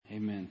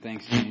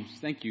Thanks, James.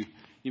 Thank you.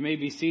 You may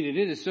be seated.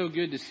 It is so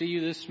good to see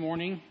you this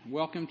morning.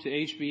 Welcome to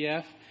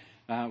HBF.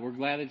 We're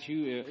glad that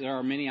there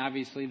are many,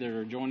 obviously, that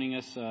are joining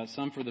us,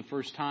 some for the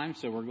first time,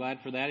 so we're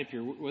glad for that. If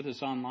you're with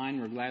us online,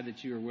 we're glad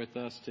that you are with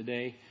us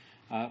today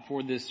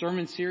for this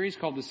sermon series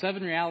called The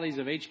 7 Realities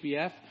of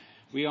HBF.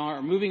 We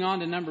are moving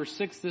on to number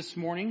 6 this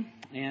morning,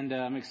 and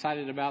I'm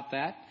excited about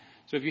that.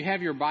 So if you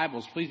have your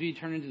Bibles, please be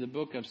turning to the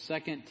book of 2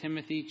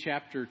 Timothy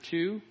chapter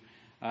 2.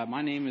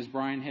 My name is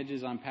Brian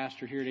Hedges. I'm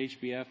pastor here at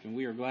HBF, and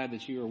we are glad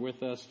that you are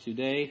with us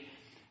today.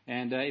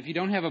 And if you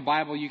don't have a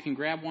Bible, you can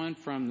grab one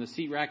from the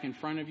seat rack in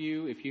front of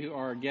you. If you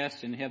are a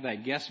guest and have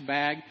that guest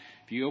bag,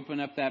 if you open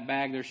up that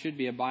bag, there should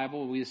be a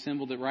Bible. We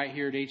assembled it right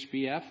here at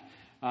HBF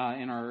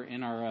in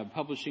our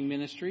publishing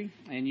ministry,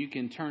 and you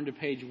can turn to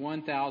page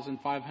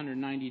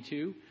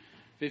 1592,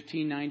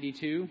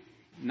 1592,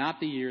 not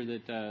the year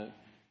that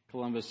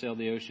Columbus sailed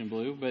the ocean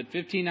blue, but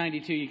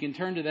 1592. You can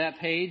turn to that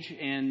page,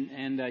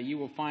 and you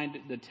will find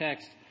the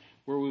text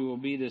where we will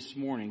be this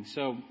morning.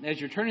 So as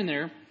you're turning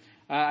there,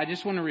 I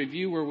just want to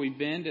review where we've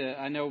been.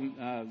 I know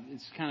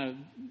it's kind of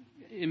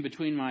in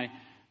between my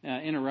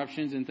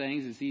interruptions and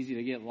things. It's easy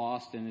to get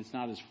lost, and it's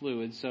not as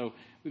fluid. So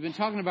we've been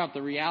talking about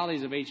the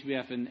realities of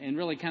HBF and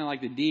really kind of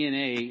like the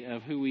DNA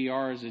of who we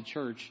are as a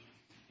church.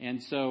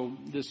 And so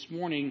this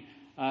morning,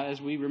 as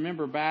we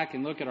remember back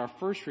and look at our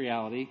first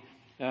reality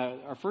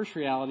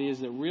is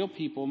that real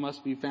people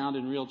must be found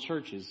in real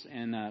churches.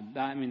 And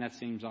that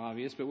seems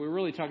obvious, but we're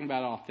really talking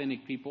about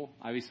authentic people.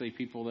 Obviously,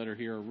 people that are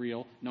here are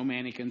real. No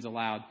mannequins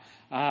allowed.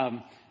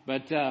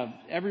 But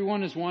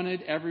everyone is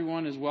wanted,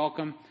 everyone is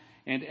welcome,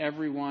 and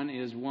everyone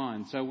is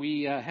one. So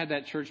we had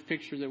that church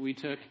picture that we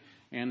took,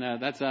 and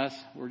that's us.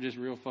 We're just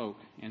real folk.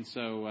 And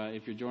so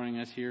if you're joining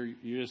us here,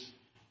 you're just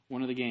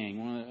one of the gang,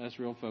 one of us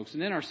real folks.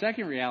 And then our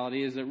second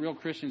reality is that real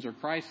Christians are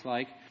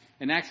Christ-like.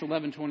 In Acts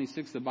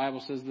 11:26, the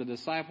Bible says the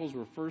disciples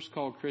were first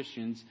called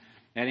Christians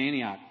at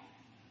Antioch.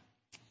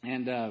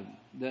 And,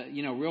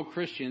 real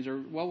Christians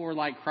we're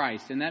like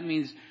Christ. And that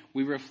means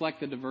we reflect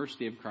the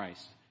diversity of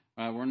Christ.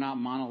 We're not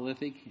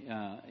monolithic,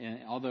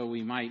 although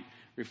we might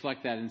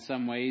reflect that in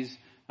some ways.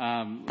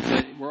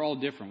 But we're all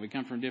different. We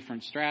come from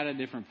different strata,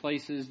 different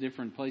places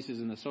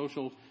in the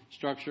social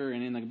structure.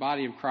 And in the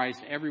body of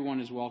Christ,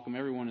 everyone is welcome,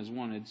 everyone is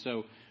wanted.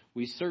 So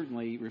we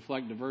certainly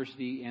reflect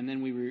diversity, and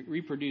then we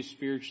reproduce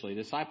spiritually.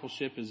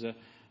 Discipleship is the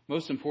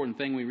most important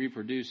thing we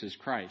reproduce is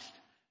Christ,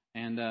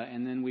 and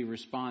then we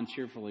respond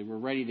cheerfully. We're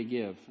ready to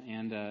give,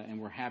 and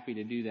we're happy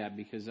to do that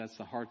because that's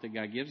the heart that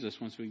God gives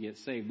us once we get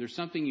saved. There's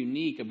something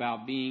unique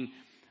about being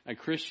a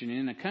Christian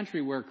in a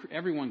country where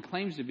everyone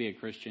claims to be a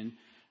Christian.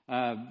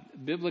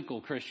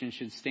 Biblical Christians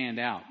should stand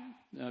out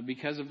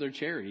because of their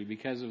charity,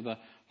 because of the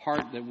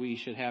heart that we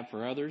should have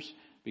for others.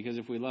 Because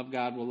if we love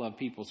God, we'll love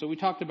people. So we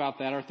talked about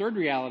that. Our third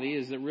reality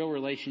is that real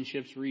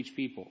relationships reach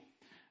people.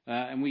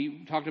 And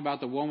we talked about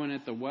the woman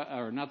at the well,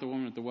 or not the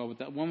woman at the well, but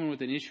that woman with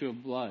an issue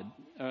of blood,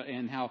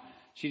 and how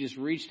she just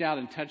reached out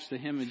and touched the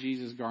hem of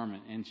Jesus'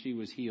 garment, and she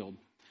was healed.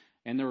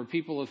 And there were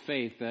people of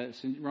faith,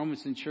 Roman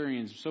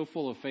centurions, so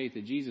full of faith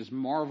that Jesus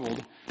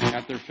marveled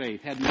at their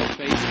faith, had more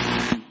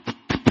faith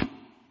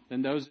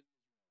than those.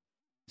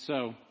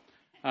 So,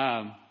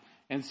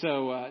 there's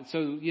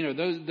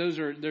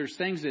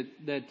things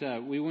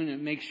that we want to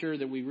make sure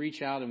that we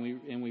reach out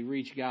and we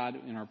reach God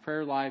in our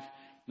prayer life,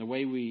 the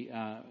way we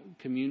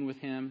commune with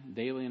Him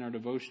daily in our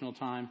devotional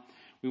time.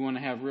 We want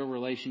to have real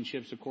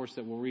relationships, of course,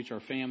 that will reach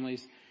our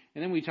families.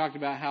 And then we talked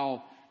about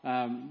how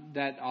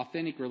that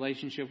authentic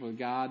relationship with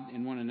God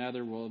and one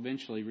another will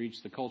eventually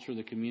reach the culture,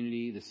 the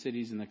community, the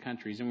cities, and the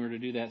countries. And we're to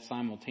do that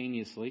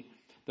simultaneously.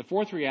 The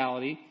fourth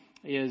reality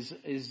is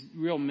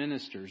real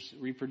ministers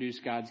reproduce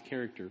God's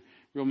character.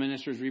 Real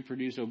ministers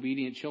reproduce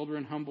obedient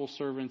children, humble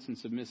servants, and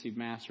submissive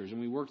masters.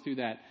 And we worked through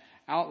that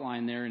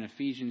outline there in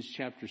Ephesians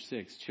chapter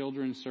 6.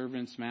 Children,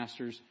 servants,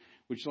 masters,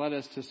 which led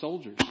us to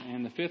soldiers.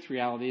 And the fifth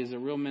reality is that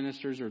real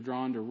ministers are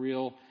drawn to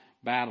real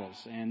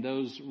battles. And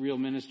those real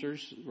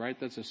ministers, right,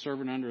 that's a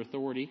servant under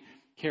authority,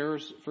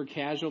 cares for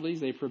casualties,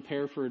 they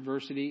prepare for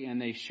adversity,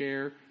 and they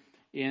share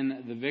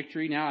in the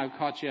victory. Now I've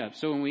caught you up.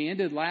 So when we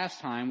ended last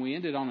time, we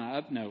ended on an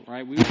up note,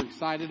 right? We were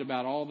excited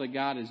about all that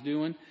God is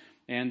doing.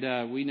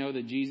 And we know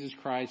that Jesus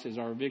Christ is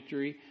our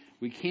victory.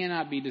 We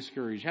cannot be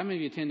discouraged. How many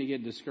of you tend to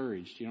get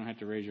discouraged? You don't have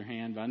to raise your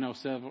hand, but I know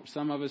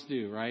some of us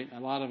do, right? A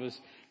lot of us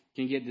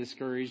can get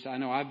discouraged. I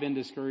know I've been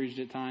discouraged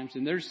at times,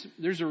 and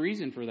there's a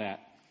reason for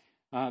that,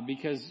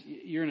 because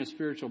you're in a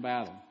spiritual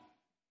battle,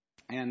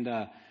 and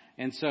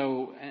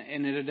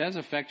it does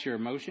affect your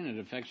emotion. It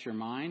affects your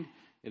mind.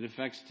 It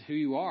affects who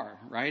you are,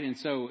 right? And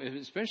so,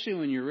 especially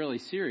when you're really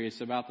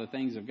serious about the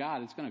things of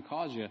God, it's going to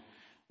cause you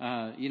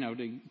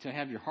to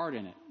have your heart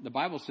in it. The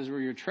Bible says where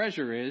your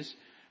treasure is,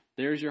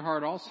 there's your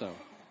heart also.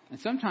 And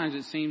sometimes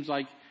it seems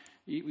like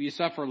you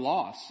suffer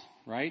loss,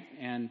 right?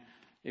 And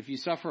if you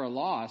suffer a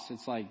loss,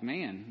 it's like,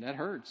 man, that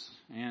hurts.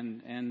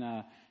 And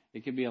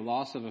it could be a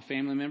loss of a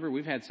family member.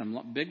 We've had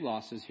some big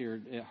losses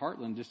here at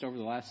Heartland just over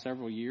the last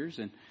several years.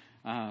 And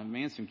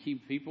some key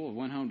people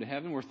went home to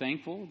heaven. We're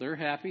thankful. They're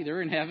happy.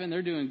 They're in heaven.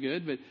 They're doing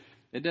good. But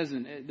It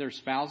doesn't, their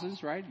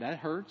spouses, right? That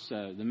hurts.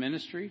 The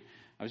ministry.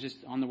 I was just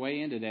on the way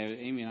in today.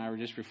 Amy and I were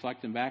just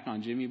reflecting back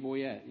on Jimmy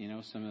Boyette,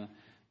 some of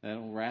that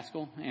old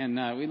rascal. And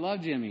we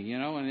love Jimmy,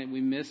 and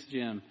we miss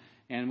Jim.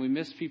 And we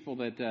miss people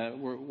that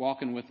were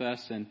walking with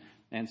us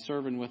and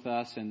serving with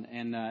us.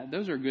 And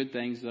those are good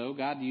things, though.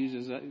 God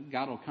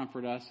will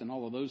comfort us and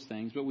all of those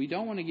things. But we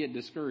don't want to get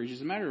discouraged.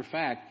 As a matter of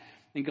fact,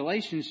 in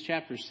Galatians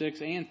chapter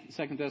 6 and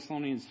 2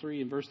 Thessalonians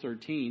 3 and verse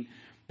 13,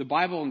 the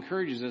Bible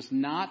encourages us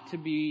not to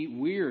be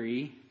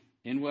weary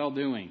in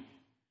well-doing,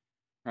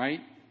 right?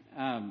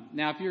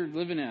 Now, if you're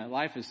living a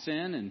life of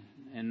sin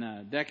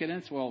and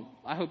decadence, well,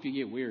 I hope you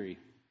get weary.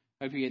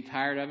 I hope you get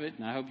tired of it,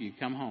 and I hope you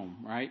come home,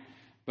 right?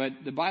 But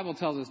the Bible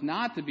tells us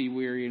not to be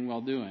weary in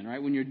well-doing,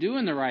 right? When you're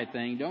doing the right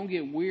thing, don't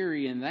get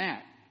weary in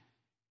that.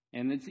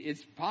 And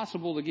it's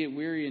possible to get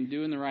weary in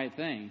doing the right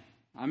thing.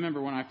 I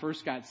remember when I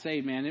first got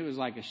saved, man, it was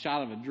like a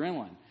shot of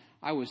adrenaline.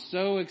 I was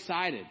so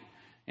excited.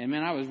 And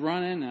man, I was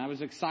running and I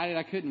was excited.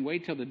 I couldn't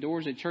wait till the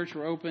doors at church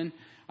were open.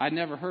 I'd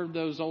never heard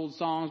those old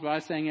songs, but I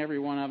sang every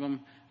one of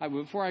them.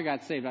 Before I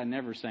got saved, I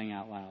never sang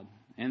out loud.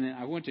 And then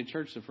I went to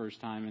church the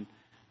first time and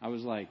I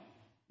was like,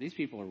 these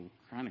people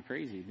are kind of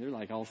crazy. They're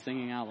like all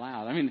singing out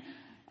loud. I mean,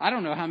 I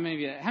don't know how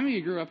many of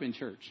you grew up in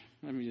church?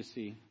 Let me just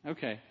see.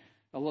 Okay.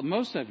 Well,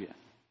 most of you.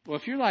 Well,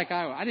 if you're like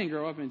I didn't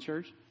grow up in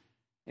church,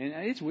 and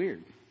it's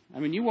weird. I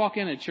mean, you walk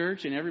in a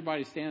church and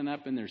everybody's standing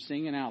up and they're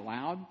singing out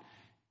loud.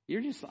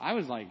 I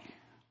was like,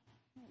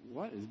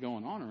 what is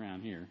going on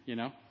around here,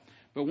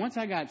 But once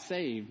I got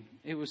saved,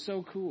 it was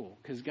so cool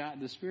because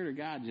the Spirit of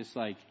God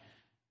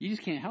you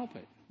just can't help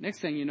it. Next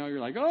thing you know, you're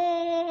like,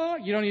 oh,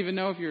 you don't even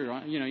know if you're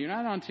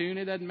not on tune.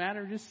 It doesn't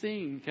matter. Just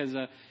sing because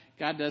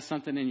God does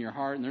something in your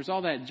heart and there's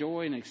all that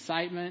joy and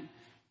excitement.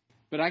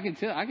 But I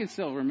can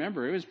still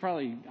remember it was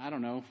probably, I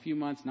don't know, a few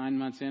months, 9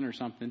 months in or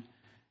something.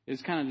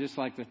 It's kind of just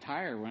like the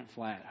tire went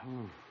flat.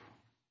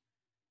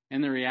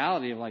 And the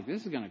reality of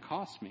this is going to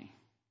cost me.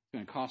 It's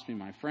going to cost me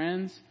my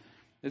friends.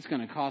 It's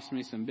going to cost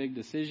me some big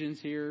decisions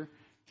here.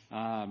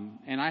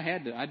 And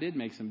I did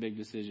make some big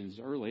decisions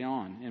early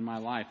on in my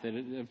life that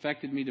it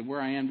affected me to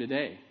where I am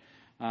today.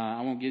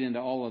 I won't get into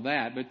all of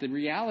that, but the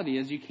reality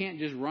is you can't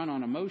just run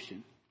on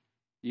emotion.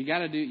 You got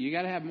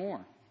to have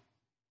more.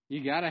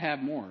 You got to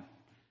have more.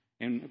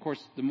 And of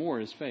course, the more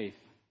is faith.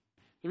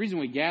 The reason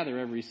we gather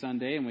every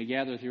Sunday and we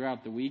gather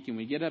throughout the week and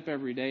we get up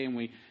every day and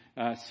we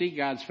seek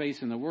God's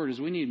face in the Word is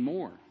we need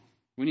more.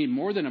 We need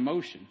more than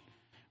emotion.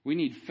 We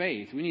need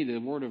faith. We need the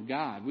Word of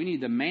God. We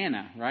need the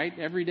manna, right?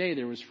 Every day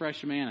there was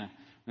fresh manna.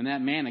 And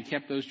that manna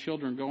kept those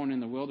children going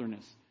in the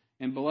wilderness.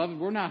 And beloved,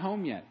 we're not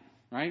home yet,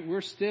 right?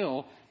 We're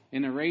still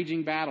in a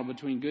raging battle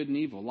between good and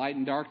evil, light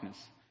and darkness.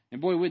 And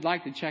boy, we'd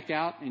like to check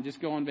out and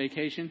just go on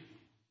vacation,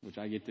 which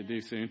I get to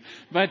do soon.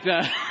 But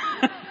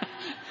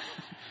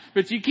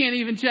but you can't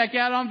even check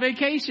out on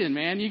vacation,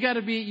 man.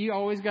 You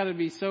always got to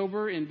be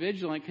sober and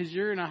vigilant because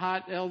you're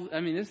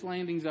in this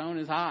landing zone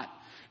is hot.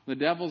 The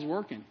devil's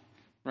working,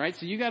 right?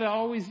 So you got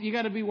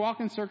to be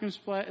walking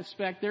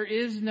circumspect. There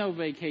is no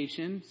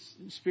vacation,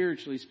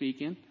 spiritually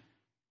speaking,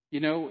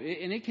 and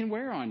it can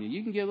wear on you.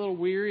 You can get a little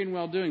weary in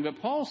well-doing.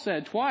 But Paul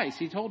said twice,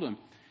 he told them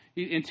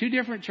in two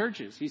different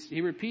churches,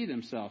 he repeated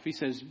himself. He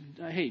says,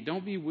 hey,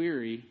 don't be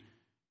weary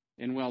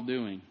in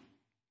well-doing.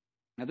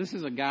 Now, this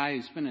is a guy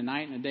who spent a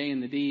night and a day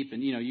in the deep,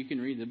 and, you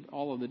can read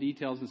all of the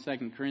details in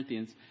 2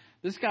 Corinthians.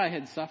 This guy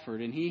had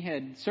suffered, and he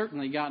had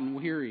certainly gotten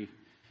weary.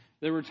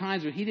 There were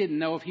times where he didn't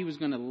know if he was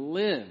going to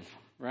live,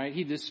 right?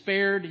 He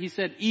despaired, he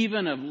said,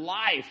 even of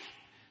life.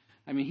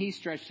 I mean, he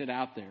stretched it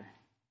out there.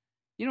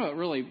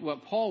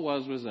 What Paul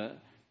was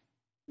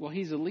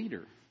he's a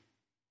leader,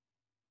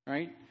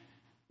 right?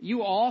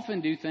 You often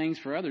do things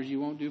for others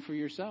you won't do for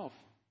yourself.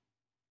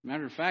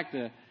 Matter of fact,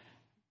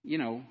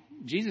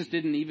 Jesus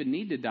didn't even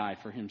need to die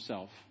for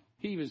himself.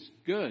 He was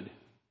good.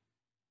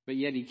 But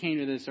yet he came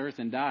to this earth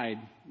and died,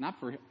 not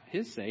for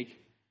his sake,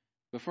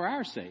 but for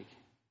our sake.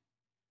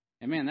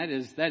 And man,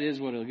 that is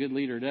what a good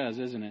leader does,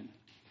 isn't it?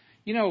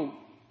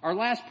 Our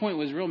last point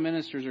was real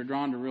ministers are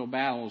drawn to real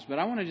battles, but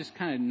I want to just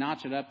kind of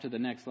notch it up to the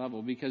next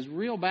level because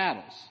real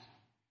battles,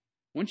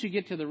 once you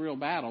get to the real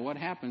battle, what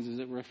happens is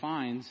it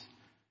refines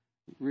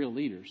real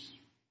leaders,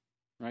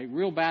 right?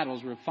 Real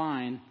battles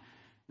refine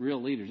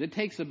real leaders. It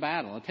takes a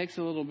battle. It takes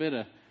a little bit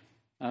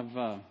of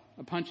a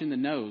punch in the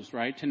nose,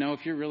 right, to know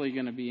if you're really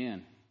going to be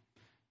in.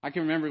 I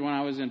can remember when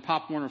I was in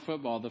Pop Warner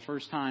football the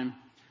first time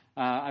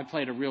I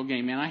played a real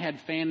game. Man, I had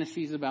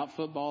fantasies about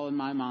football in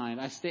my mind.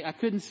 I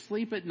couldn't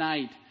sleep at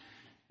night,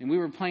 and we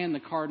were playing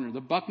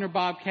the Buckner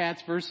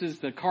Bobcats versus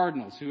the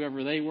Cardinals,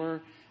 whoever they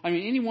were. I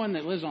mean, anyone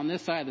that lives on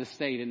this side of the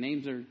state and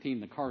names their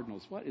team the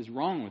Cardinals, what is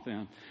wrong with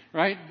them,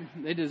 right?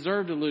 They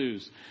deserve to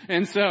lose.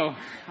 And so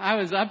I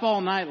was up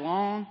all night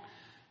long.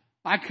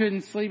 I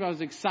couldn't sleep. I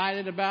was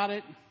excited about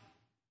it.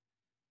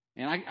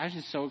 And I was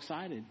just so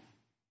excited.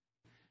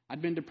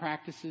 I'd been to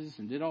practices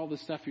and did all the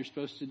stuff you're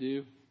supposed to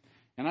do.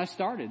 And I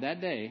started that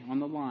day on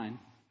the line.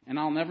 And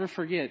I'll never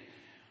forget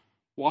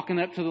walking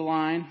up to the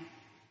line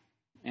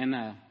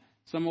and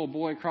some old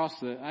boy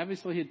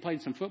obviously he had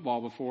played some football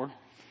before.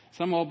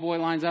 some old boy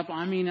lines up.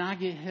 I mean, I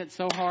get hit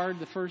so hard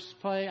the first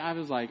play. I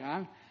was like,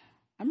 I'm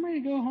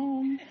ready to go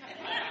home.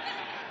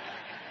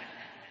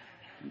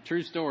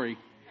 True story.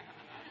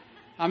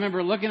 I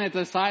remember looking at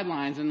the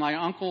sidelines and like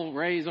Uncle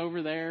Ray's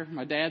over there,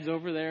 my dad's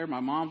over there,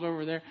 my mom's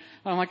over there.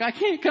 I'm like, I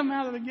can't come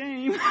out of the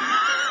game.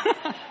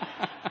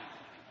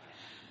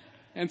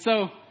 And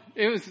so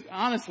it was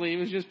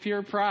just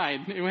pure pride.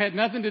 It had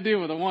nothing to do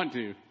with a want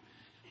to.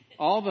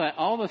 All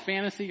the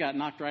fantasy got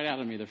knocked right out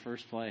of me the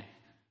first play.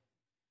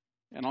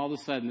 And all of a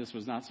sudden this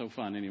was not so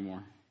fun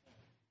anymore.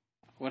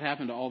 What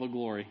happened to all the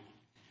glory?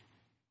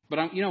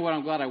 But you know what?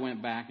 I'm glad I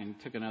went back and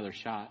took another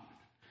shot.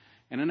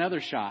 And another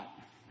shot,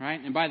 right?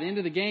 And by the end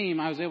of the game,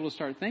 I was able to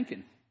start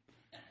thinking.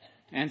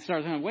 And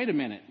start thinking, wait a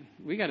minute,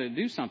 we got to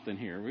do something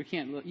here. We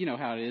can't, you know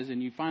how it is.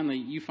 And you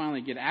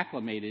finally get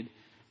acclimated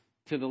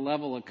to the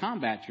level of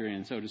combat you're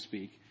in, so to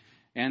speak.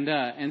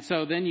 And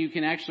so then you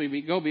can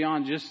actually go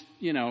beyond just,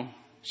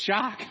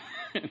 shock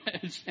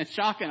and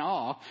shock and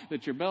awe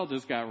that your bell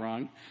just got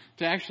rung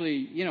to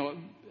actually,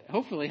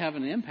 hopefully have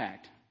an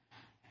impact.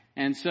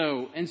 And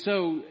so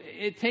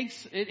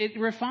it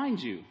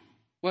refines you.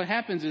 What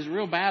happens is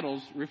real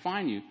battles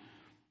refine you.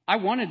 I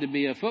wanted to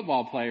be a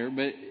football player,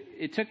 but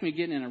it took me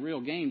getting in a real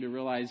game to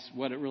realize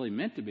what it really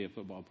meant to be a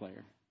football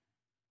player.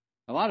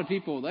 A lot of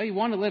people, they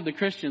want to live the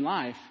Christian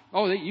life.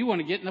 Oh, you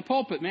want to get in the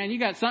pulpit, man. You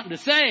got something to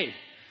say.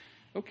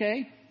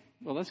 Okay,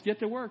 well, let's get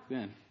to work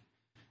then.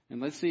 And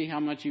let's see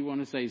how much you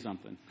want to say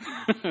something.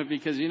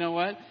 Because you know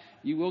what?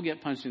 You will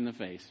get punched in the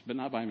face, but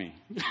not by me.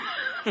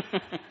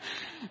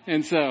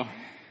 And so,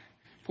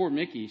 poor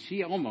Mickey,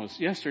 she almost,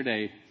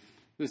 yesterday,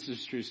 this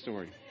is a true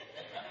story.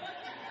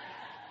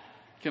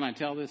 Can I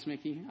tell this,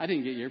 Mickey? I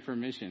didn't get your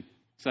permission.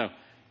 So,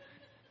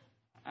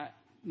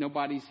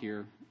 nobody's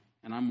here,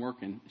 and I'm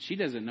working. She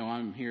doesn't know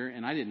I'm here,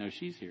 and I didn't know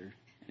she's here.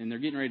 And they're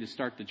getting ready to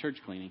start the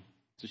church cleaning.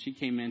 So she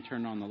came in,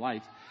 turned on the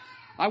lights.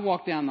 I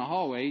walk down the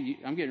hallway.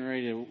 I'm getting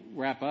ready to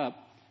wrap up.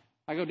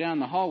 I go down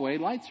the hallway.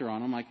 Lights are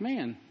on. I'm like,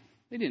 man,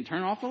 they didn't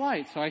turn off the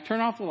lights. So I turn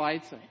off the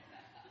lights. I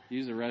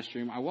use the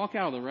restroom. I walk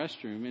out of the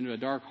restroom into a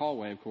dark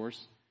hallway, of course.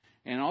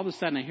 And all of a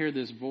sudden I hear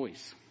this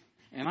voice.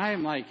 And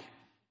I'm like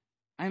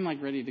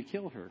ready to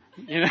kill her.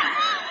 Did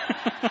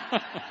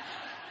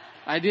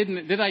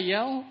I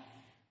yell?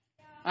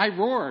 I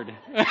roared.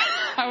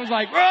 I was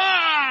like,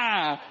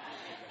 "Rah!"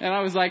 And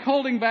I was like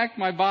holding back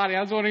my body.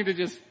 I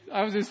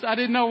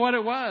didn't know what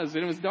it was.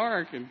 And it was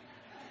dark and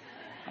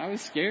I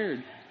was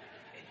scared.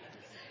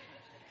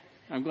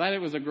 I'm glad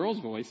it was a girl's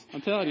voice.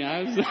 I'm telling you,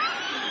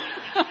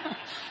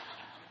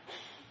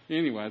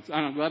 Anyway,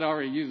 I'm glad I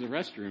already used the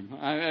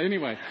restroom.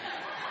 Anyway.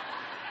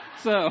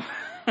 So,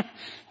 but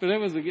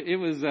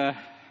that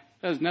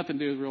has nothing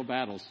to do with real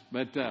battles.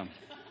 But,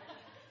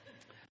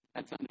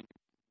 that's something.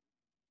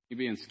 You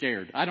being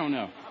scared. I don't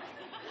know.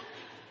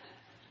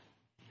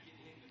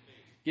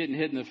 Getting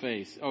hit in the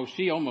face. Oh,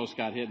 she almost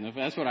got hit in the face.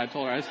 That's what I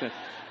told her.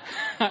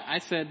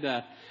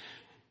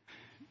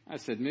 I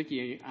said,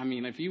 Mickey, I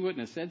mean, if you wouldn't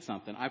have said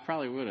something, I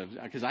probably would have,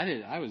 because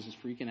I was just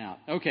freaking out.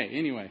 Okay,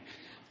 anyway.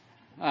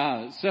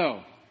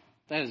 So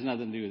that has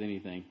nothing to do with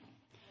anything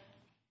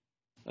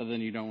other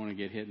than you don't want to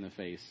get hit in the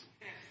face.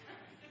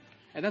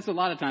 And that's a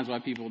lot of times why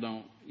people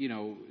don't,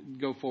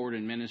 go forward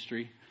in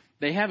ministry.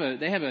 They have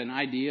an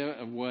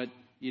idea of what,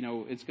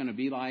 it's going to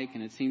be like,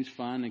 and it seems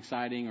fun,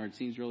 exciting, or it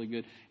seems really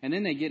good. And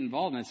then they get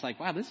involved, and it's like,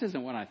 wow, this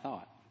isn't what I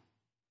thought.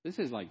 This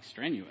is like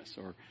strenuous,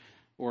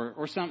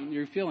 or something,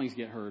 your feelings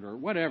get hurt, or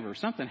whatever.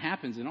 Something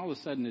happens, and all of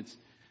a sudden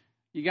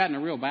you got in a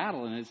real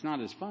battle, and it's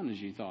not as fun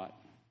as you thought.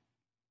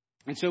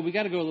 And so we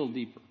got to go a little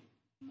deeper.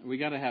 We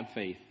got to have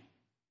faith.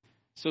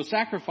 So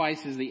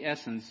sacrifice is the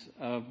essence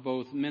of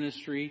both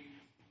ministry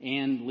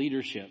and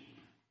leadership.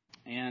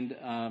 And,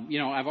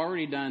 I've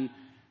already done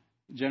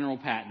General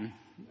Patton,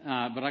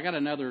 but I got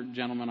another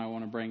gentleman I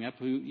want to bring up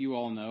who you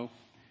all know.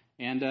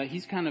 And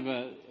he's kind of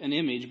an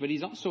image, but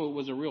he's also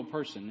was a real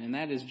person, and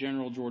that is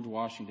General George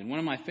Washington. One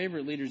of my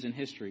favorite leaders in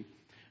history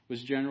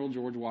was General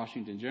George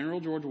Washington. General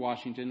George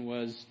Washington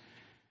was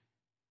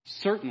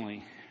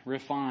certainly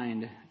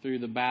refined through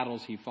the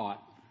battles he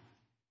fought.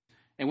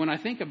 And when I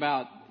think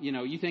about,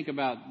 you think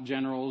about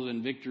generals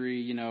and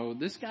victory,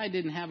 this guy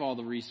didn't have all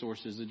the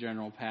resources of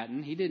General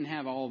Patton. He didn't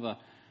have all the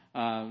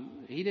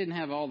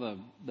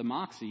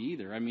moxie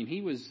either. I mean,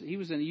 he was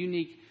a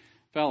unique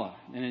fella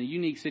in a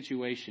unique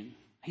situation.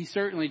 He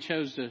certainly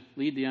chose to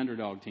lead the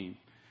underdog team.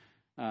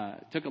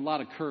 It took a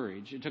lot of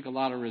courage. It took a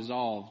lot of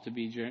resolve to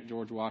be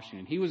George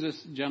Washington. He was a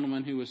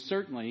gentleman who was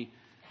certainly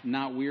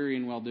not weary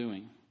in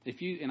well-doing.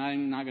 And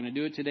I'm not going to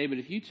do it today, but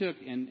if you took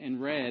and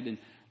read and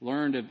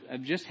learned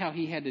of just how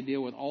he had to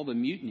deal with all the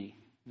mutiny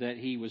that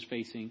he was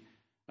facing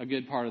a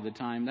good part of the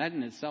time, that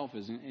in itself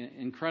is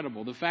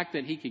incredible. The fact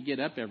that he could get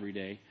up every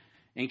day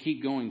and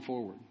keep going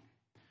forward.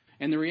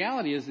 And the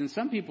reality is, in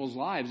some people's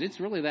lives, it's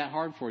really that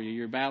hard for you.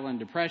 You're battling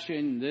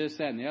depression, this,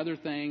 that, and the other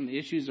thing, the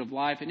issues of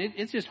life, and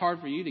it's just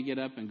hard for you to get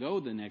up and go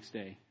the next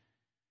day.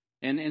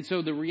 And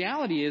so the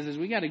reality is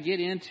we got to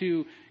get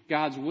into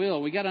God's will.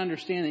 We got to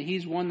understand that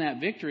He's won that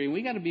victory, and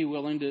we got to be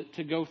willing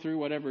to go through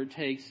whatever it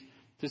takes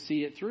to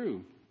see it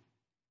through.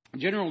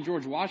 General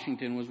George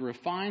Washington was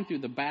refined through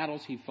the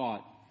battles he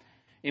fought.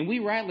 And we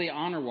rightly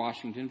honor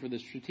Washington for the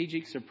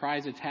strategic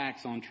surprise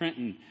attacks on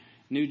Trenton,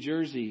 New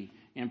Jersey,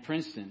 and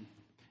Princeton.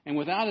 And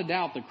without a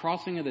doubt, the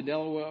crossing of the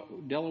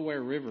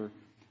Delaware River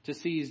to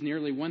seize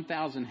nearly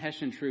 1,000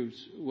 Hessian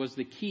troops was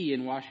the key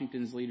in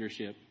Washington's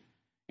leadership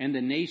and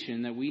the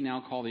nation that we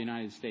now call the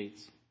United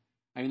States.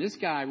 I mean, this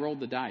guy rolled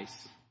the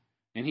dice,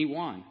 and he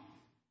won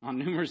on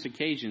numerous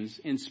occasions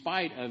in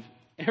spite of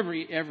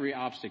every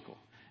obstacle.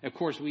 Of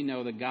course, we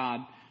know that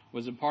God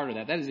was a part of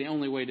that. That is the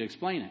only way to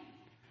explain it.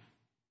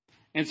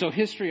 And so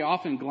history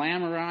often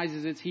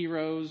glamorizes its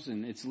heroes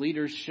and its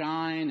leaders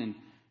shine,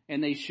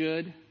 and they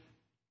should.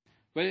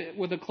 But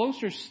with a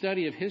closer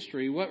study of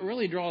history, what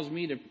really draws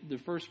me to the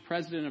first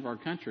president of our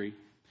country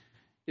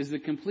is the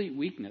complete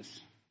weakness,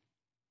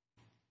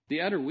 the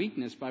utter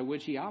weakness by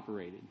which he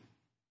operated.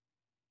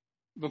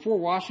 Before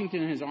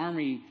Washington and his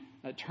army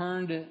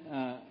turned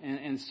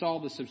and saw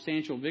the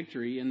substantial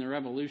victory in the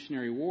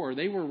Revolutionary War,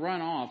 they were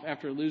run off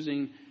after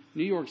losing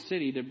New York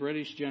City to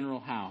British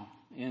General Howe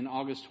in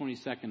August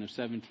 22nd of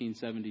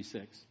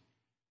 1776.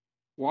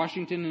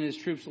 Washington and his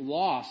troops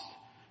lost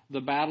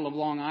the Battle of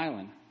Long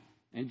Island,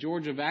 and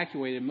George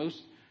evacuated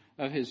most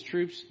of his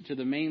troops to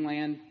the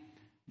mainland,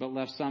 but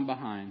left some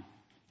behind.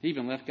 He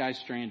even left guys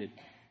stranded.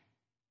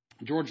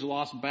 George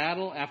lost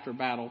battle after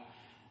battle,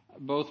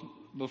 both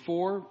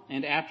before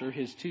and after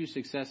his two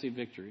successive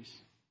victories.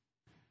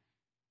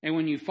 And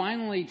when you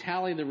finally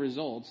tally the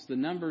results, the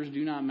numbers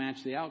do not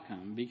match the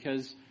outcome,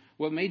 because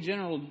what made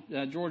General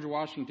George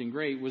Washington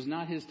great was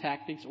not his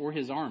tactics or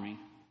his army,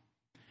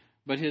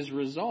 but his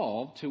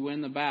resolve to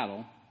win the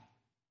battle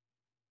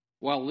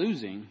while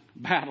losing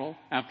battle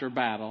after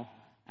battle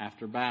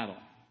after battle.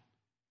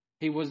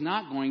 He was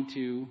not going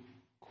to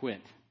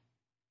quit.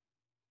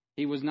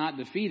 He was not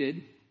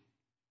defeated,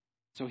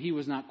 so he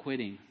was not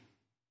quitting.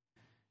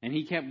 And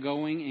he kept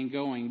going and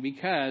going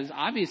because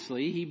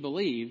obviously he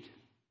believed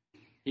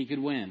he could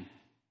win.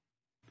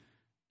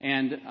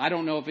 And I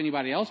don't know if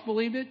anybody else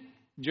believed it.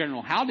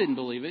 General Howe didn't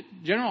believe it.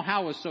 General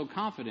Howe was so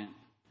confident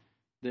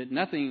that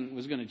nothing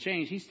was going to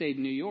change, he stayed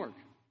in New York.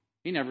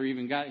 He never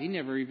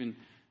even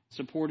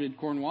supported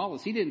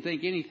Cornwallis. He didn't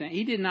think anything.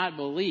 He did not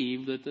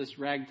believe that this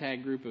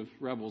ragtag group of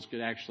rebels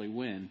could actually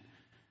win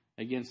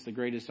against the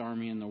greatest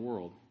army in the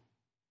world.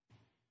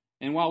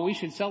 And while we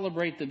should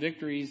celebrate the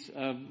victories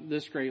of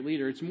this great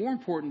leader, it's more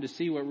important to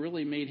see what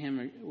really made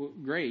him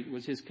great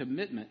was his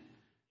commitment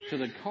to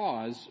the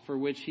cause for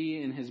which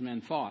he and his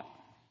men fought.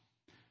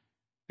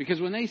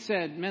 Because when they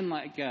said, men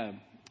like,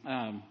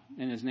 and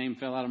his name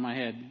fell out of my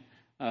head,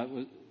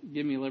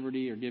 give me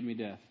liberty or give me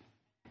death.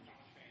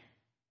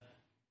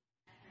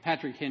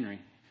 Patrick Henry.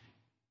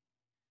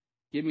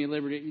 Give me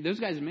liberty. Those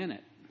guys meant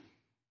it.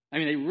 I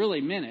mean, they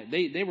really meant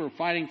it. They were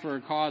fighting for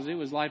a cause. It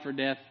was life or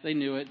death. They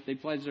knew it. They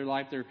pledged their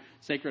life, their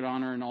sacred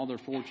honor, and all their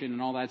fortune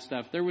and all that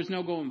stuff. There was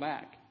no going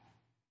back.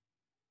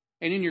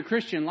 And in your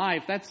Christian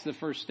life, that's the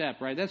first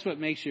step, right? That's what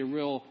makes you a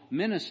real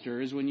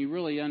minister, is when you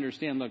really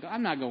understand, look,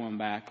 I'm not going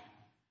back.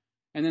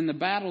 And then the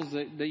battles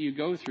that you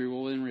go through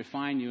will then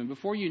refine you. And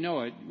before you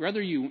know it,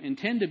 whether you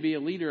intend to be a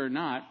leader or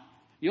not,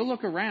 you'll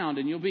look around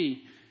and you'll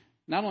be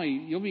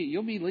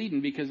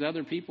leading because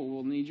other people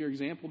will need your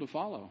example to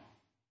follow.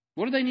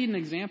 What do they need an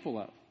example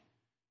of?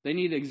 They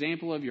need an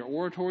example of your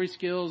oratory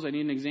skills. They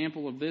need an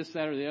example of this,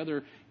 that, or the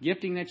other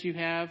gifting that you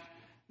have.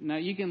 Now,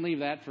 you can leave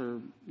that for,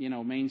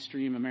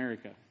 mainstream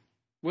America.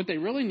 What they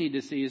really need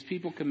to see is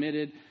people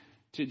committed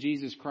to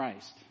Jesus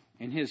Christ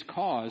and his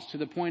cause to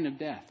the point of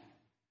death,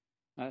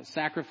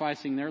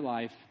 sacrificing their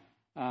life.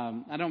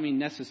 I don't mean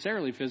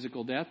necessarily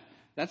physical death.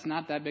 That's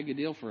not that big a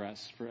deal for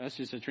us. For us,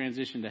 just a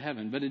transition to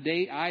heaven. But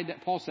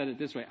Paul said it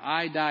this way,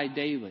 I die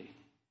daily.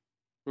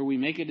 Where we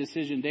make a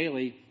decision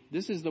daily,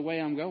 this is the way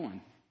I'm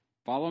going.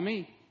 Follow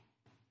me.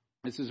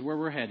 This is where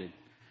we're headed.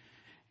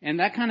 And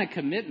that kind of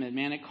commitment,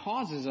 man, it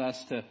causes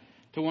us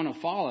to want to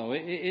follow.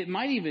 It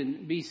might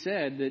even be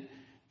said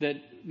that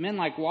men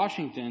like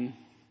Washington,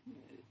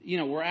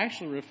 were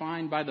actually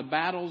refined by the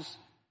battles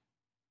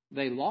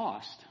they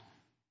lost.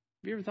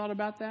 Have you ever thought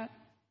about that?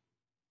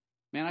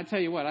 Man, I tell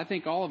you what, I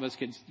think all of us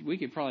we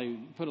could probably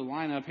put a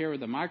line up here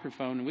with a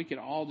microphone and we could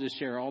all just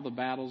share all the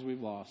battles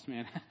we've lost.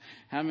 Man,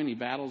 how many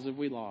battles have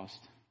we lost?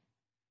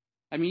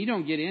 I mean, you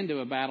don't get into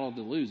a battle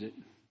to lose it.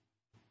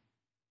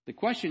 The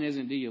question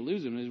isn't do you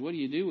lose them, is what do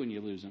you do when you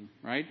lose them,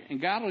 right?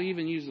 And God will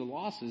even use the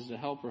losses to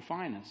help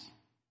refine us.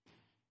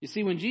 You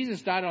see, when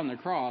Jesus died on the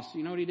cross,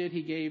 you know what he did?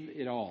 He gave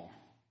it all.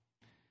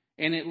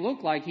 And it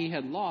looked like he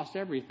had lost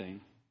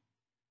everything.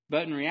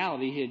 But in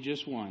reality, he had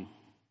just won.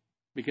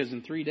 Because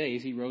in 3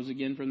 days, he rose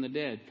again from the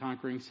dead,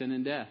 conquering sin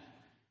and death.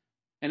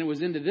 And it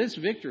was into this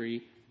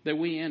victory that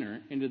we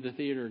enter into the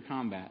theater of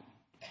combat,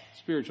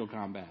 spiritual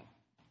combat.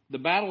 The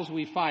battles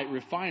we fight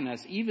refine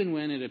us even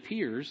when it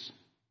appears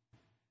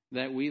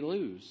that we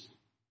lose.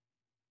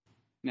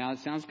 Now, it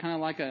sounds kind of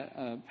like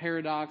a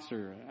paradox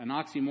or an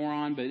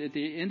oxymoron, but at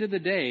the end of the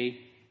day,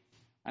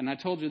 and I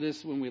told you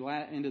this when we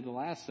ended the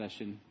last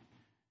session,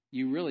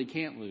 you really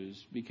can't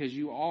lose because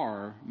you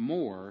are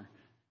more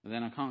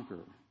than a conqueror.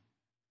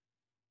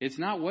 It's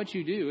not what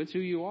you do, it's who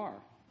you are.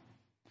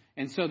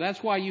 And so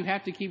that's why you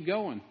have to keep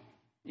going,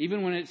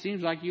 even when it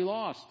seems like you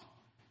lost,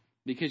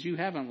 because you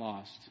haven't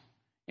lost.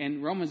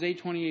 And Romans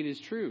 8:28 is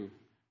true.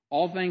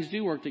 All things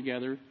do work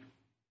together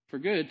for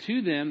good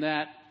to them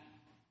that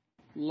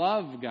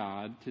love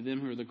God, to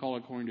them who are the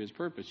called according to his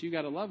purpose. You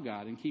got to love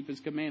God and keep his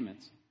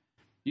commandments.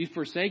 You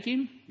forsake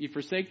him, you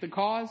forsake the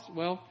cause,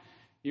 well,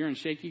 you're in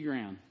shaky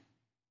ground.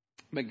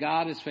 But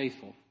God is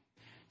faithful.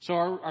 So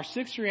our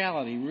sixth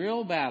reality,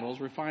 real battles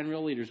refine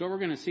real leaders. What we're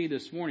going to see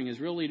this morning is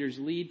real leaders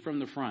lead from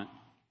the front.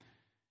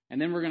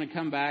 And then we're going to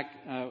come back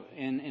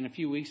in a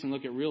few weeks and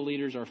look at real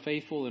leaders are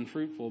faithful and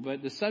fruitful.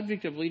 But the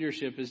subject of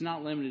leadership is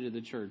not limited to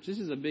the church. This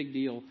is a big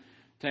deal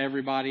to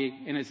everybody,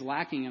 and it's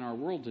lacking in our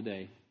world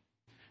today.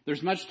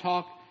 There's much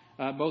talk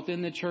both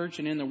in the church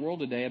and in the world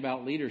today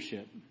about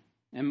leadership.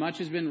 And much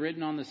has been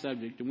written on the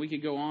subject. And we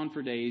could go on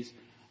for days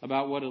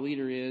about what a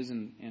leader is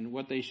and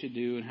what they should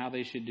do and how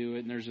they should do it.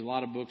 And there's a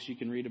lot of books you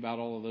can read about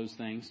all of those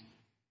things.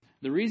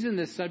 The reason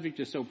this subject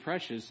is so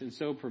precious and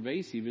so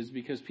pervasive is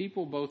because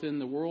people both in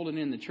the world and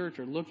in the church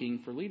are looking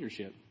for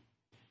leadership.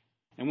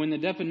 And when the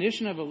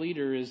definition of a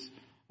leader is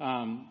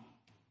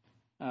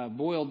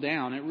boiled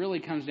down, it really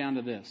comes down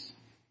to this.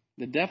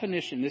 The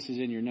definition, this is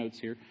in your notes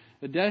here,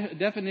 the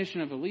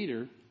definition of a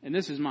leader, and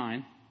this is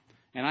mine,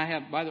 and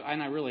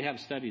I really have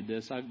studied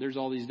this. There's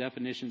all these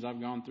definitions. I've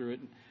gone through it.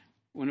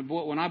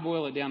 When I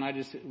boil it down, I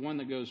just one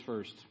that goes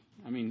first.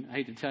 I mean, I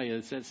hate to tell you,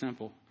 it's that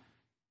simple.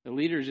 The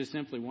leader is just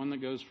simply one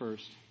that goes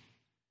first.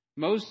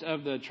 Most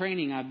of the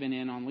training I've been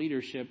in on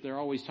leadership, they're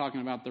always talking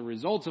about the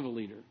results of a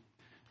leader.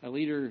 A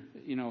leader,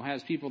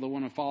 has people that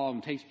want to follow him,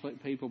 takes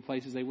people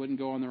places they wouldn't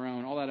go on their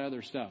own, all that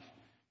other stuff.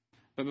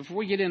 But before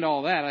we get into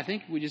all that, I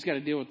think we just got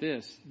to deal with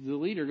this. The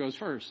leader goes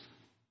first.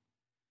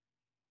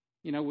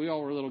 We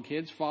all were little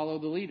kids, follow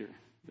the leader.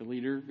 The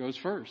leader goes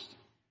first.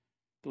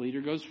 The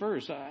leader goes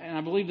first. And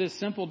I believe this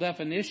simple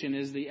definition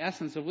is the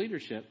essence of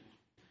leadership.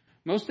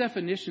 Most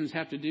definitions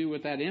have to do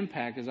with that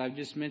impact, as I've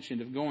just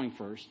mentioned, of going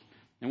first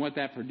and what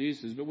that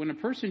produces. But when a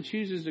person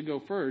chooses to go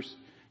first,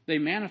 they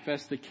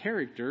manifest the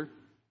character,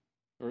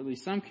 or at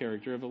least some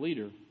character, of a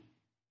leader.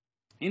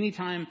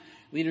 Anytime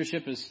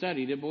leadership is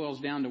studied, it boils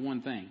down to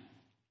one thing.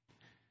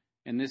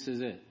 And this is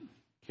it,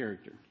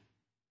 character.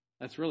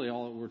 That's really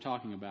all that we're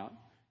talking about,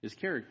 is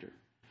character.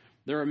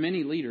 There are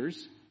many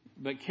leaders,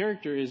 but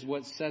character is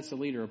what sets a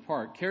leader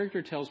apart.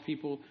 Character tells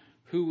people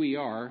who we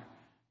are,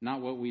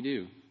 not what we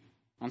do.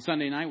 On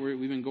Sunday night,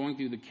 we've been going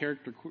through the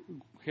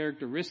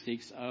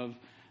characteristics of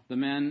the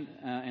men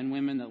and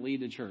women that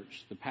lead the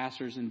church, the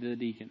pastors and the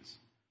deacons.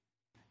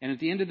 And at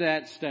the end of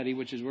that study,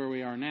 which is where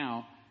we are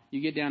now, you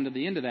get down to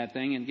the end of that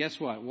thing, and guess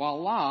what?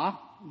 Voila,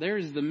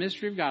 there's the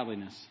mystery of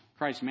godliness.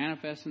 Christ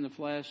manifest in the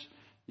flesh,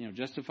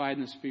 justified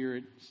in the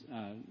spirit,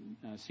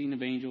 seen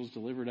of angels,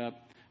 delivered up,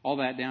 all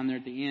that down there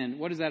at the end.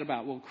 What is that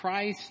about? Well,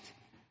 Christ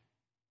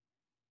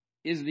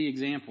is the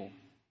example,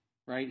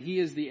 right? He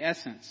is the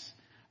essence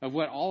of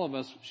what all of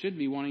us should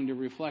be wanting to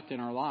reflect in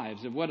our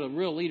lives. Of what a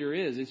real leader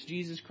is, it's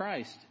Jesus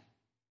Christ.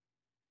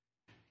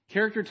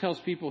 Character tells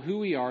people who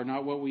we are,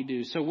 not what we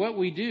do. So what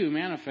we do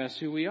manifests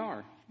who we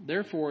are.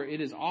 Therefore, it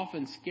is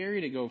often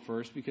scary to go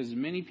first because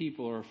many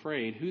people are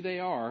afraid who they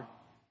are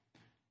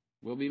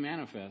will be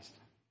manifest.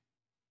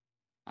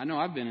 I know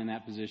I've been in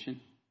that position.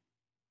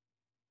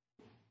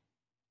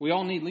 We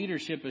all need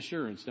leadership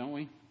assurance, don't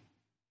we?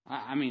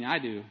 I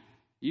do.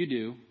 You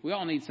do. We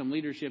all need some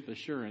leadership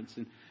assurance.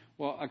 And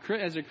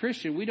as a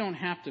Christian, we don't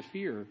have to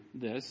fear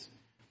this.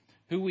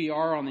 Who we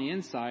are on the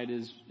inside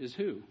is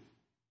who?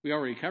 We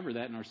already covered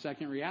that in our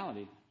second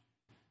reality.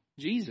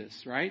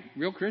 Jesus, right?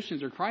 Real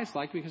Christians are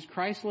Christ-like because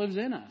Christ lives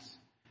in us.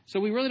 So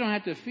we really don't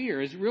have to fear.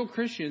 As real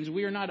Christians,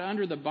 we are not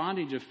under the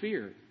bondage of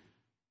fear.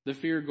 The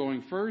fear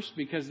going first,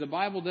 because the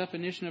Bible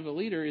definition of a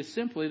leader is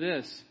simply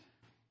this.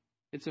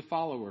 It's a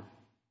follower.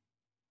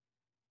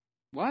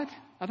 What?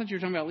 I thought you were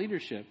talking about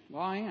leadership.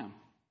 Well, I am.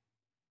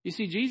 You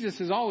see, Jesus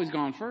has always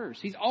gone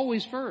first. He's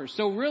always first.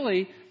 So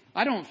really,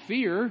 I don't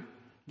fear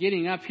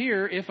getting up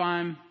here if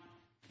I'm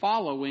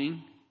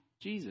following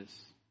Jesus.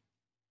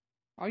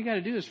 All you got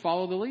to do is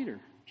follow the leader.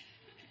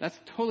 That's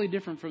totally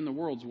different from the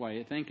world's way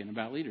of thinking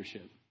about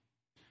leadership.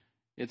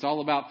 It's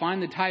all about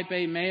find the type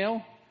A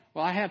male.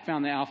 Well, I have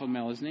found the alpha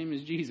male. His name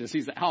is Jesus.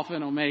 He's the Alpha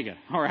and Omega.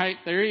 All right,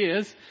 there he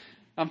is.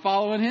 I'm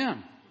following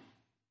him.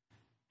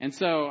 And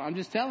so I'm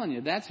just telling you,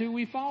 that's who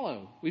we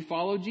follow. We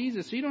follow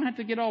Jesus. So you don't have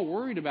to get all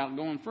worried about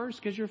going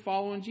first because you're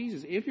following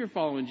Jesus. If you're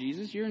following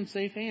Jesus, you're in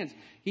safe hands.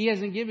 He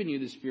hasn't given you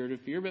the spirit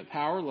of fear, but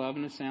power, love,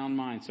 and a sound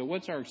mind. So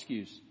what's our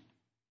excuse?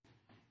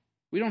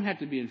 We don't have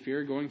to be in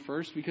fear going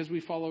first because we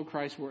follow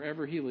Christ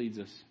wherever he leads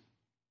us.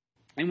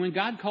 And when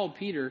God called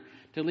Peter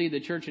to lead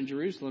the church in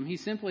Jerusalem, he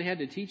simply had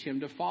to teach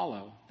him to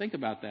follow. Think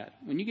about that.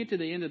 When you get to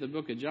the end of the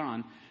book of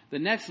John, the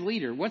next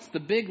leader, what's the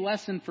big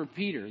lesson for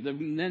Peter? The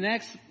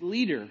next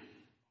leader,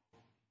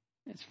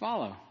 it's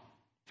follow.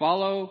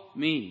 Follow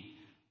me.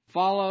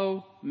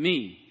 Follow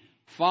me.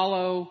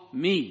 Follow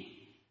me.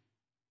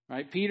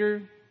 Right?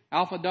 Peter,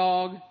 alpha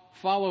dog,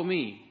 follow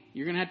me.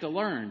 You're going to have to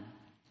learn.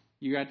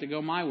 You have to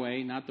go my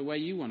way, not the way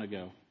you want to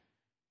go.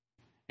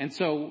 And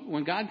so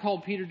when God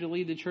called Peter to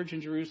lead the church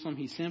in Jerusalem,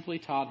 he simply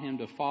taught him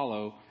to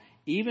follow,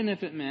 even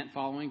if it meant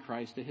following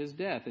Christ to his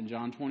death. In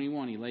John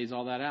 21, he lays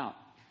all that out.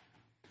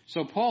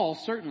 So Paul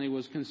certainly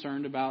was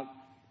concerned about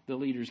the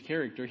leader's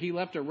character. He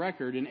left a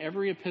record in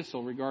every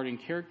epistle regarding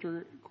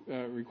character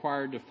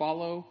required to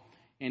follow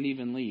and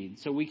even lead.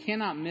 So we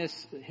cannot miss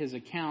his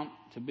account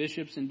to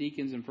bishops and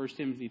deacons in 1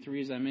 Timothy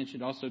 3, as I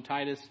mentioned, also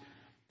Titus.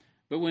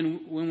 But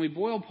when we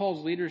boil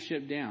Paul's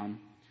leadership down,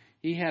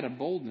 he had a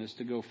boldness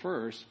to go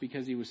first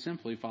because he was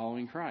simply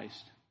following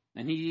Christ.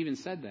 And he even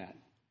said that.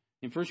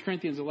 In 1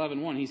 Corinthians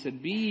 11:1, he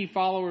said, "Be ye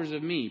followers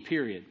of me,"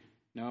 period.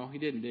 No, he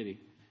didn't, did he?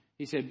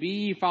 He said, "Be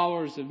ye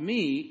followers of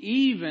me,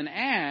 even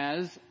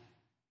as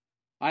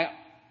I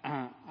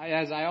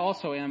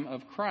also am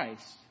of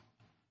Christ."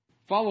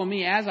 Follow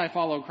me as I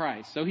follow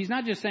Christ. So he's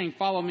not just saying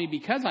follow me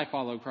because I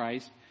follow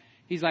Christ.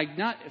 He's like,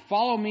 not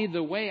follow me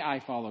the way I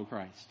follow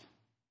Christ.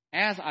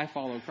 As I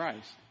follow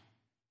Christ.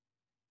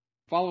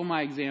 Follow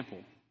my example.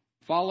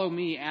 Follow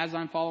me as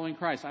I'm following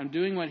Christ. I'm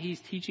doing what he's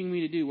teaching me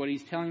to do, what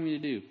he's telling me to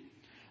do.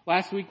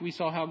 Last week we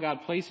saw how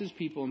God places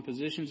people in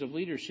positions of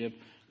leadership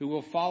who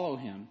will follow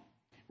him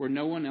where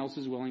no one else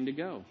is willing to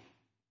go.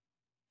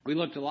 We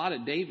looked a lot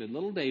at David,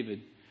 little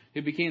David,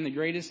 who became the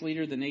greatest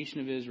leader the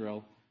nation of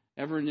Israel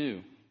ever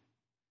knew,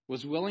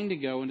 was willing to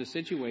go into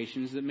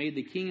situations that made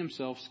the king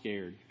himself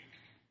scared.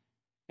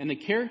 And the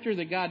character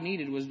that God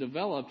needed was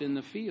developed in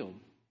the field.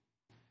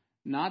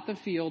 Not the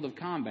field of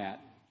combat,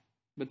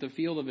 but the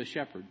field of a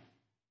shepherd.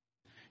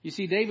 You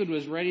see, David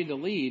was ready to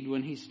lead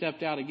when he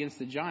stepped out against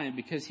the giant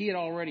because he had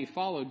already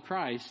followed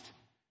Christ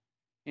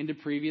into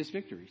previous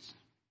victories.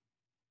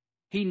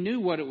 He knew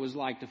what it was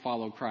like to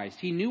follow Christ.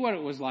 He knew what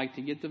it was like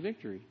to get the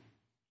victory.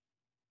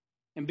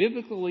 And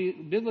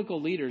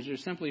biblical leaders are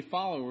simply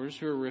followers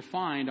who are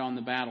refined on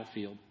the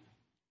battlefield.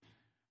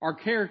 Our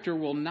character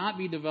will not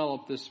be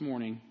developed this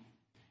morning.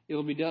 It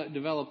will be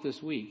developed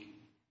this week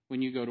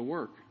when you go to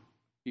work.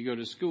 You go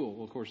to school.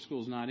 Well, of course,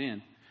 school's not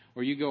in.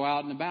 Or you go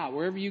out and about.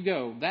 Wherever you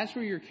go, that's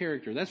where your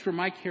character, that's where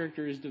my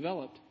character is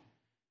developed.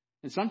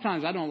 And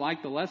sometimes I don't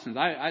like the lessons.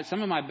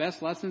 Some of my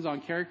best lessons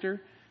on character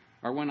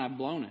are when I've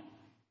blown it.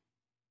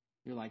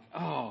 You're like,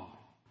 oh,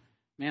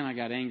 man, I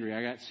got angry.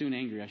 I got soon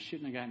angry. I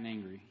shouldn't have gotten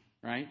angry,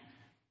 right?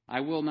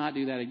 I will not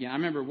do that again. I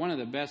remember one of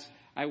the best,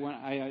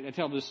 I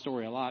tell this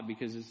story a lot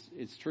because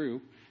it's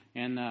true.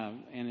 And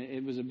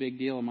it was a big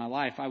deal in my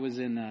life. I was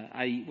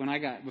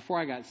before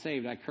I got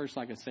saved, I cursed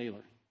like a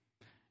sailor.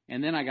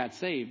 And then I got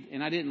saved,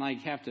 and I didn't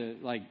have to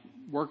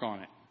work on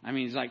it. I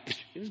mean,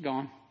 it was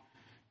gone.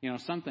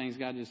 Some things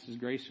God just is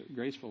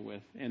graceful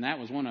with, and that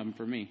was one of them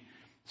for me.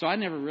 So I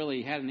never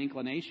really had an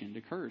inclination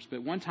to curse.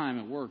 But one time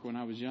at work when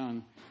I was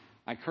young,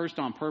 I cursed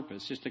on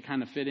purpose just to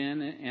kind of fit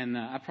in. And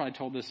I probably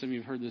told this, some of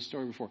you have heard this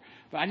story before.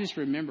 But I just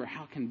remember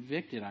how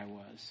convicted I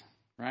was,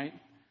 right?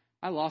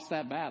 I lost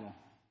that battle,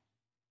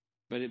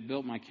 but it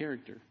built my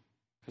character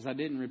because I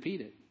didn't repeat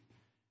it.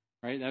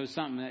 Right, that was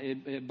something that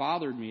it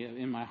bothered me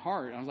in my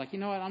heart. I was like, you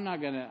know what? I'm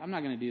not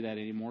gonna do that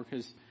anymore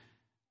because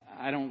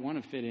I don't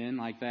want to fit in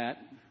like that.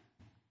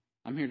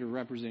 I'm here to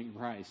represent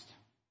Christ,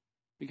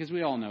 because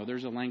we all know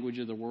there's a language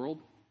of the world,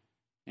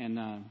 and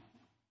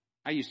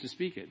I used to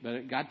speak it,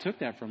 but God took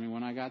that from me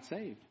when I got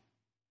saved.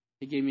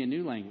 He gave me a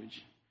new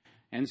language,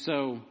 and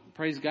so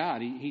praise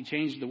God, He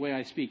changed the way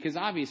I speak. Because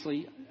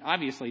obviously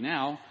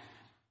now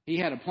He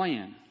had a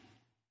plan.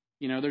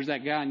 There's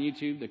that guy on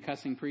YouTube, the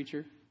cussing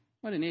preacher.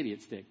 What an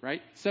idiot stick, right?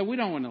 So we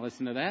don't want to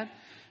listen to that.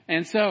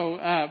 And so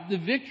the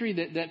victory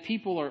that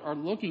people are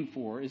looking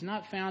for is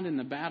not found in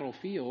the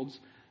battlefields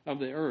of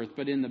the earth,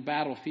 but in the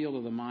battlefield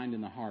of the mind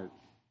and the heart.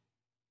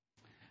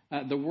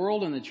 The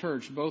world and the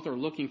church both are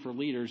looking for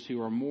leaders who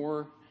are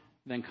more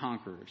than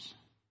conquerors.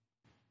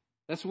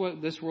 That's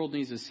what this world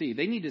needs to see.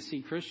 They need to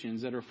see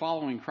Christians that are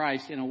following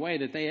Christ in a way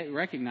that they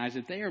recognize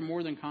that they are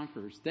more than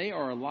conquerors. They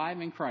are alive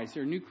in Christ.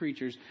 They're new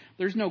creatures.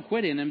 There's no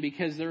quit in them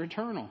because they're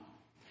eternal.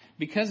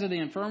 Because of the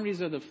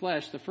infirmities of the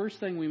flesh, the first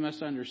thing we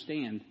must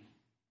understand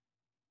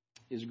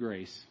is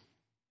grace.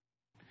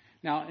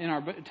 Now, in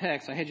our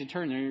text, I had you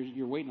turn there.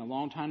 You're waiting a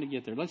long time to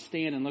get there. Let's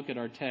stand and look at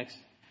our text.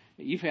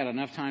 You've had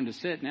enough time to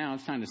sit. Now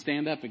it's time to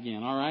stand up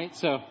again. All right.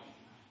 So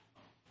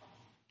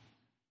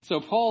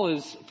Paul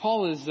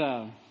is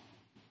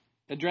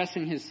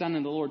addressing his son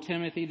in the Lord,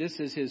 Timothy. This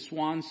is his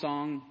swan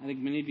song. I think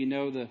many of you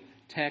know the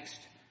text.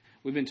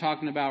 We've been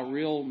talking about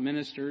real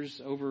ministers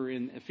over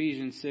in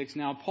Ephesians 6.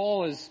 Now,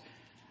 Paul is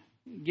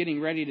getting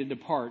ready to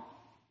depart,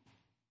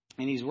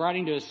 and he's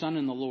writing to his son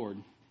in the Lord.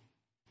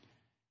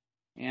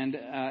 And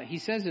he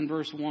says in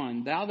verse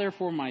 1, "Thou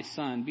therefore, my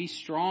son, be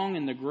strong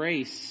in the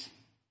grace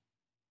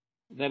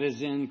that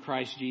is in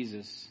Christ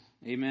Jesus."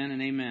 Amen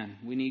and amen.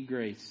 We need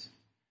grace.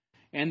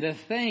 "And the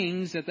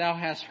things that thou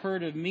hast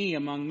heard of me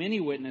among many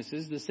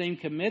witnesses, the same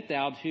commit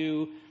thou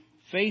to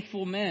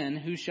faithful men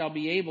who shall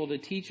be able to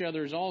teach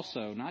others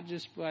also, not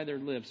just by their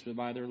lips, but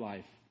by their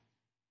life.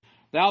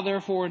 Thou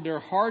therefore endure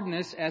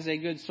hardness as a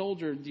good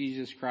soldier of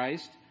Jesus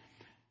Christ.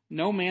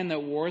 No man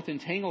that warreth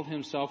entangled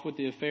himself with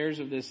the affairs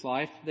of this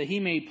life, that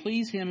he may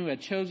please him who hath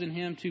chosen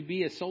him to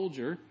be a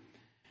soldier.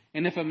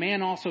 And if a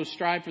man also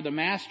strive for the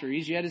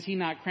masteries, yet is he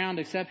not crowned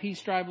except he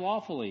strive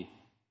lawfully.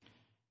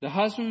 The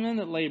husbandman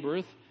that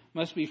laboreth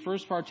must be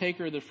first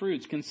partaker of the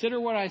fruits. Consider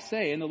what I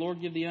say, and the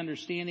Lord give thee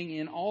understanding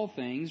in all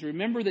things.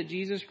 Remember that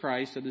Jesus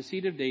Christ, of the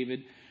seed of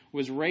David,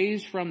 was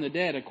raised from the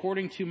dead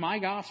according to my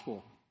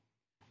gospel,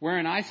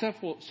 wherein I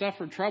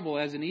suffered trouble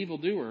as an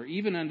evildoer,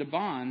 even unto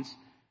bonds,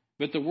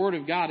 but the word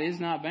of God is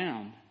not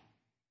bound.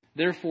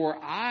 Therefore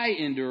I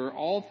endure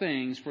all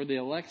things for the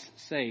elect's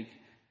sake,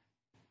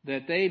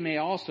 that they may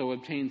also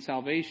obtain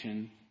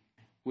salvation,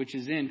 which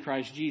is in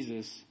Christ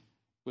Jesus,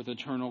 with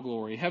eternal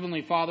glory.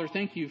 Heavenly Father,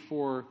 thank you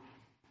for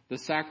the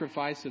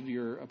sacrifice of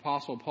your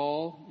Apostle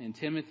Paul and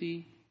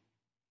Timothy.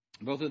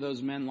 Both of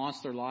those men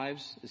lost their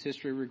lives, as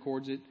history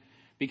records it,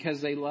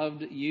 because they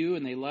loved you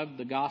and they loved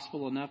the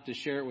gospel enough to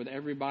share it with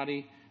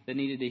everybody that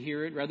needed to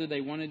hear it, whether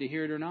they wanted to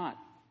hear it or not.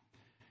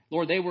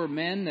 Lord, they were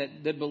men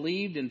that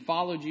believed and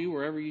followed you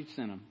wherever you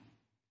sent them.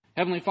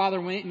 Heavenly Father,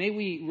 may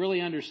we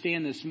really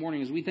understand this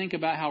morning as we think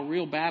about how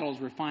real battles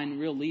refine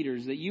real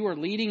leaders, that you are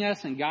leading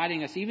us and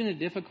guiding us even in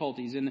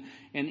difficulties. And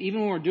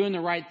even when we're doing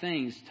the right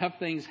things, tough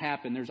things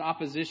happen. There's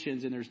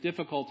oppositions and there's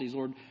difficulties.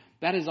 Lord,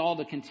 that is all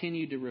to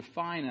continue to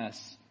refine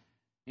us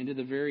into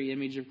the very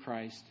image of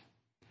Christ.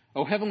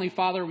 Oh, Heavenly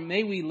Father,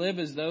 may we live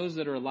as those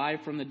that are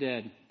alive from the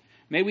dead.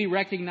 May we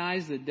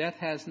recognize that death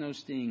has no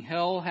sting.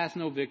 Hell has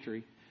no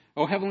victory.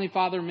 Oh, Heavenly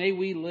Father, may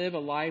we live a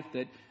life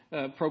that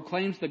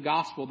proclaims the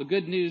gospel, the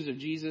good news of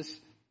Jesus,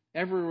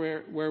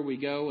 everywhere where we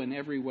go and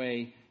every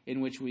way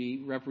in which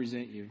we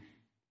represent you.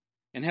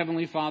 And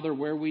Heavenly Father,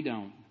 where we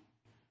don't,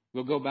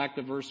 we'll go back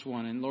to verse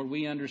 1. And Lord,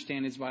 we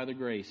understand it's by the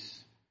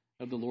grace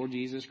of the Lord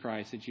Jesus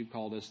Christ that you've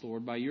called us,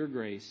 Lord, by your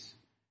grace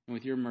and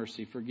with your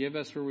mercy. Forgive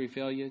us where we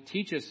fail you.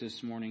 Teach us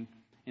this morning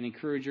and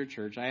encourage your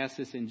church. I ask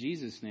this in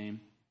Jesus' name.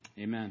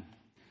 Amen.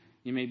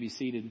 You may be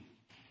seated.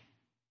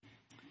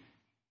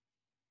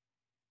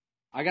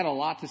 I got a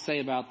lot to say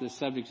about this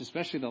subject,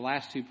 especially the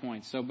last 2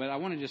 points. But I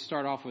want to just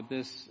start off with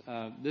this.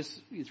 This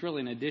is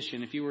really an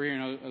addition. If you were here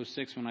in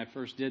 06 when I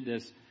first did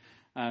this,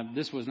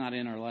 this was not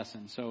in our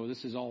lesson. So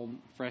this is all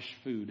fresh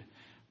food.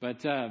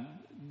 But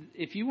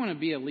if you want to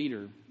be a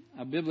leader,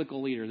 a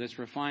biblical leader that's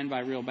refined by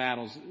real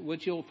battles,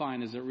 what you'll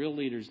find is that real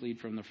leaders lead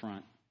from the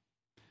front.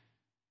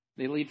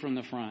 They lead from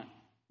the front.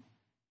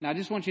 Now, I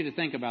just want you to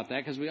think about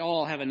that because we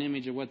all have an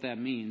image of what that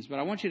means. But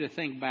I want you to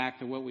think back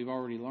to what we've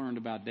already learned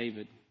about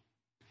David.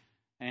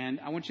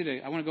 And I want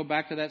to go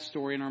back to that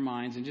story in our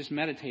minds and just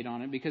meditate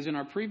on it, because in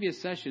our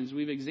previous sessions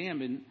we've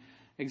examined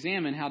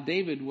how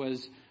David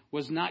was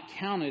not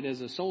counted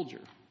as a soldier,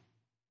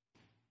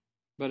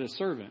 but a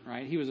servant,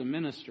 right? He was a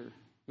minister,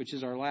 which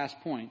is our last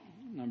point,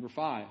 number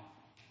 5.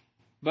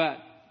 But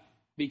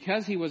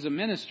because he was a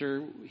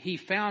minister, he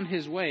found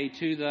his way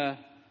to the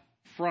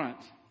front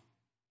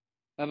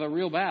of a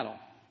real battle,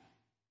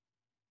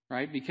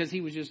 right? Because he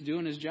was just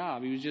doing his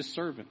job. He was just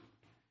serving.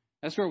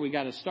 That's where we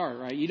got to start,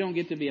 right? You don't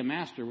get to be a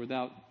master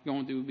without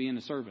going through being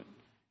a servant.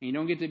 And you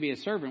don't get to be a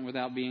servant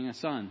without being a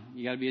son.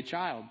 You got to be a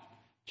child.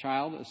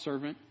 Child, a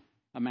servant,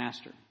 a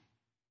master,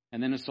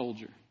 and then a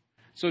soldier.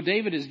 So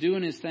David is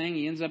doing his thing.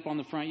 He ends up on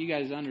the front. You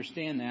guys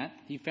understand that.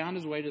 He found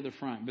his way to the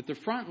front. But the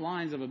front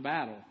lines of a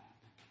battle,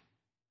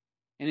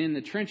 and in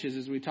the trenches,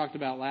 as we talked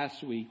about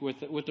last week,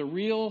 with a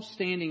real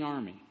standing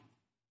army,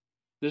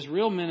 this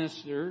real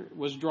minister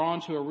was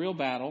drawn to a real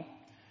battle.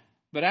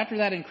 But after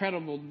that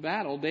incredible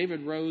battle,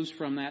 David rose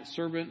from that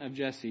servant of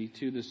Jesse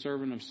to the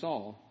servant of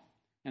Saul,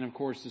 and of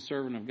course the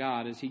servant of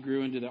God, as he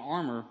grew into the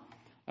armor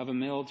of a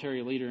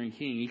military leader and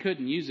king. He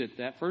couldn't use it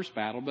that first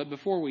battle, but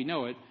before we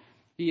know it,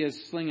 he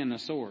is slinging a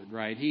sword,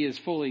 right? He is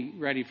fully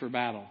ready for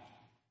battle.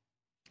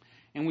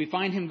 And we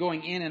find him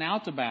going in and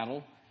out to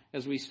battle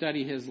as we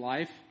study his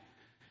life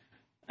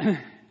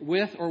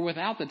with or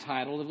without the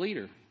title of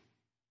leader,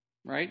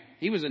 right?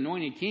 He was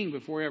anointed king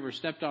before he ever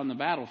stepped on the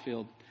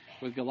battlefield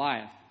with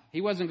Goliath. He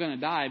wasn't going to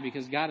die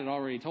because God had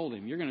already told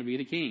him, you're going to be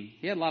the king.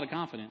 He had a lot of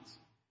confidence.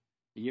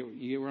 You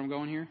get where I'm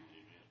going here?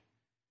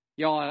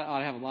 Y'all ought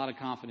to have a lot of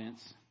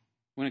confidence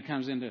when it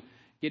comes into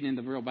getting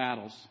into real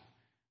battles.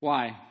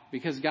 Why?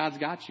 Because God's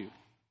got you.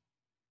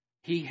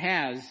 He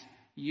has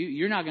you.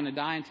 You're not going to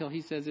die until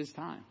he says it's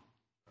time.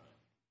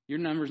 Your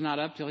number's not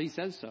up till he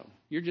says so.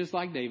 You're just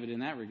like David in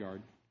that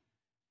regard.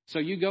 So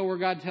you go where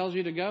God tells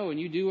you to go and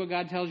you do what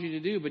God tells you to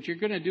do, but you're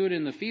going to do it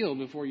in the field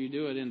before you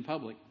do it in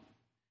public.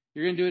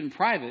 You're going to do it in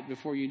private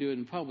before you do it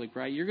in public,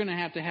 right? You're going to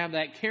have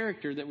that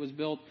character that was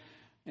built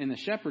in the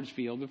shepherd's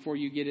field before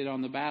you get it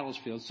on the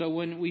battlefield. So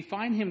when we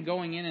find him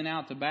going in and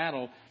out to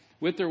battle,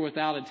 with or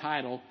without a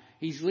title,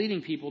 he's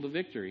leading people to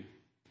victory.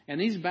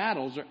 And these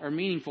battles are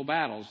meaningful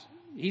battles.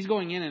 He's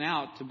going in and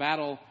out to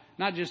battle,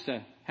 not just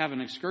to have an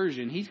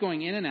excursion. He's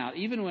going in and out.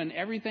 Even when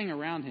everything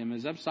around him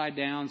is upside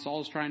down,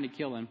 Saul's trying to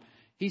kill him,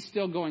 he's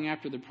still going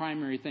after the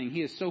primary thing.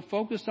 He is so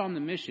focused on the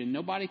mission,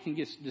 nobody can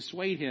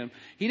dissuade him.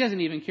 He doesn't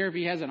even care if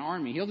he has an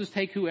army. He'll just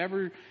take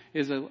whoever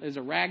is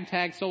a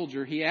ragtag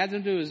soldier. He adds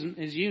him to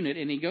his unit,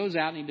 and he goes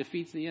out and he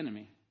defeats the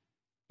enemy.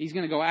 He's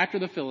going to go after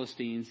the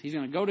Philistines. He's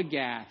going to go to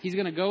Gath. He's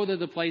going to go to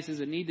the places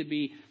that need to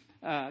be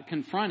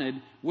confronted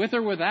with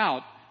or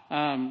without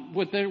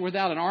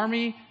without an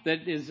army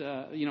that is,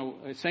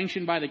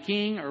 sanctioned by the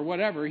king or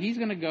whatever. He's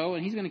going to go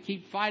and he's going to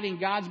keep fighting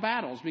God's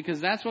battles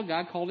because that's what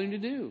God called him to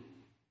do.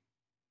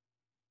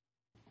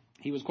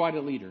 He was quite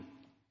a leader.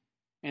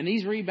 And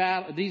these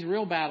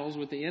real battles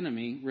with the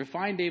enemy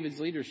refined David's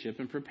leadership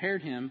and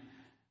prepared him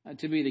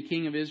to be the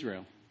king of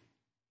Israel.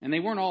 And they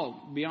weren't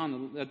all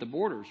at the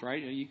borders,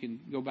 right? You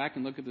can go back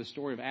and look at the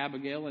story of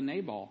Abigail and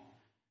Nabal.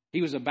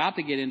 He was about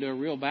to get into a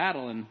real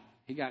battle and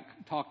he got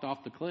talked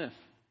off the cliff.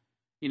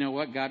 You know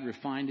what? God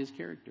refined his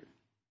character.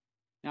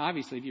 Now,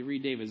 obviously, if you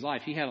read David's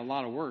life, he had a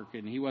lot of work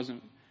and he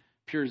wasn't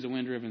pure as the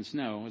wind-driven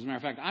snow. As a matter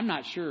of fact, I'm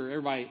not sure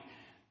everybody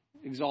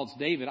exalts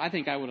David. I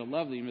think I would have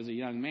loved him as a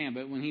young man,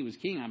 but when he was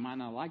king, I might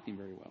not have liked him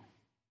very well.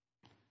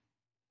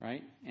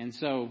 Right? And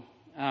so,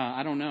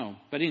 I don't know.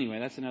 But anyway,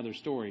 that's another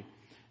story.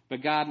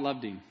 But God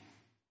loved him.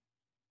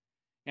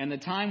 And the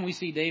time we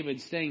see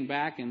David staying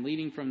back and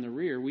leading from the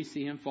rear, we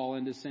see him fall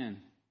into sin.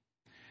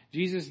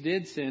 Jesus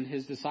did send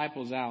his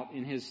disciples out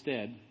in his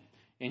stead,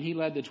 and he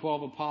led the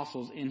 12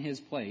 apostles in his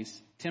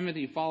place.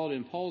 Timothy followed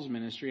in Paul's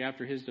ministry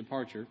after his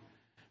departure.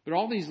 But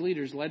all these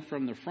leaders led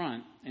from the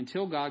front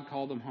until God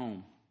called them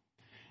home.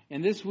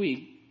 And this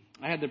week,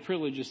 I had the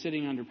privilege of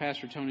sitting under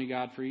Pastor Tony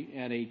Godfrey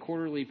at a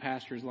quarterly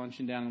pastor's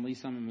luncheon down in Lee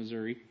Summit,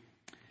 Missouri.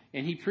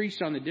 And he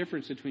preached on the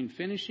difference between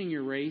finishing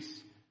your race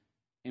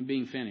and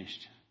being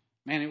finished.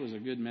 Man, it was a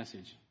good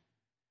message.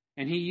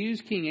 And he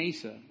used King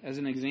Asa as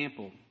an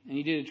example. And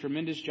he did a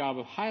tremendous job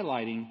of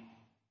highlighting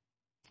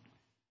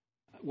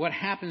what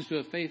happens to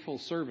a faithful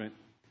servant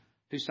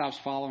who stops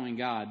following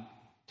God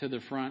to the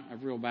front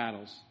of real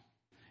battles.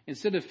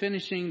 Instead of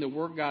finishing the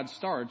work God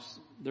starts,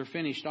 they're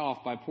finished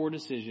off by poor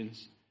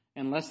decisions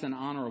and less than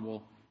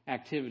honorable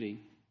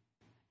activity.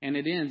 And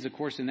it ends, of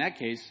course, in that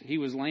case, he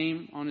was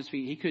lame on his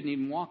feet. He couldn't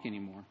even walk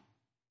anymore.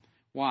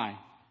 Why?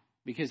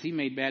 Because he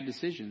made bad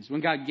decisions.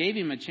 When God gave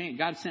him a chance,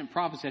 God sent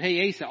prophets and said,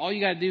 hey, Asa, all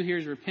you got to do here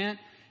is repent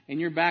and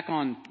you're back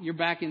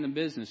in the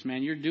business,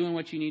 man. You're doing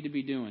what you need to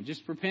be doing.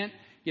 Just repent,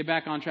 get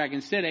back on track.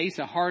 Instead,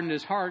 Asa hardened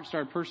his heart,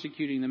 started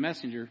persecuting the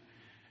messenger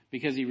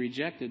because he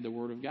rejected the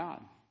word of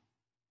God.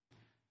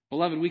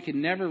 Beloved, we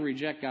can never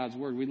reject God's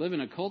word. We live in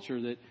a culture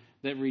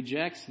that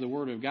rejects the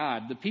word of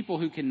God. The people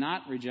who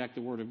cannot reject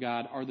the word of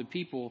God are the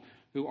people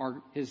who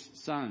are his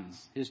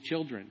sons, his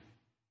children.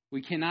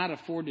 We cannot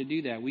afford to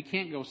do that. We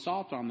can't go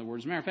soft on the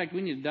word. As a matter of fact,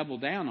 we need to double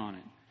down on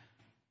it.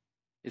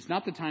 It's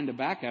not the time to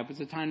back up. It's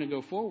the time to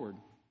go forward.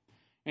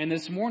 And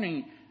this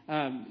morning,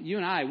 you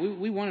and I,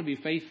 we want to be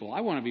faithful. I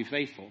want to be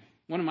faithful.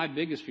 One of my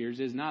biggest fears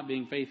is not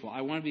being faithful.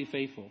 I want to be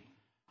faithful.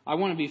 I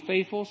want to be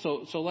faithful,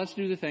 so let's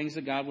do the things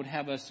that God would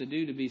have us to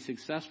do to be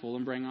successful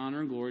and bring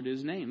honor and glory to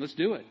his name. Let's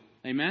do it.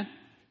 Amen?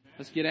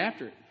 Let's get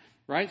after it.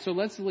 Right? So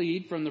let's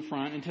lead from the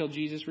front until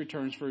Jesus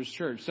returns for his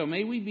church. So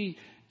may we be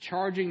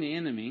charging the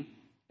enemy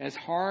as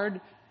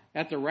hard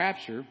at the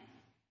rapture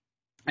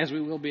as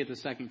we will be at the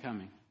second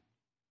coming.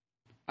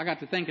 I got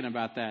to thinking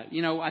about that.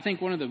 You know, I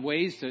think one of the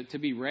ways to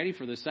be ready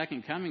for the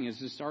second coming is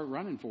to start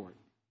running for it.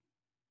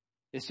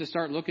 It's to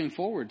start looking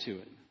forward to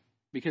it.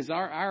 Because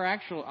our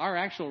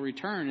actual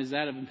return is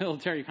that of a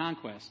military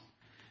conquest.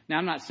 Now,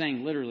 I'm not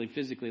saying literally,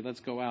 physically,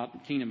 let's go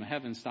out kingdom of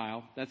heaven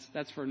style.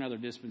 That's for another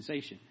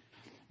dispensation.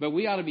 But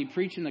we ought to be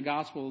preaching the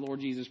gospel of the Lord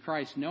Jesus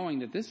Christ, knowing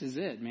that this is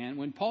it, man.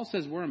 When Paul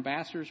says we're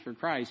ambassadors for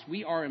Christ,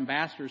 we are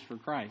ambassadors for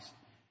Christ.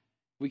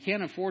 We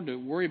can't afford to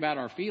worry about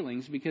our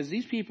feelings because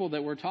these people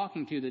that we're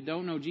talking to that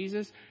don't know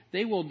Jesus,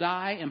 they will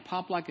die and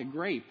pop like a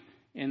grape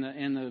in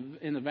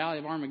the valley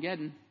of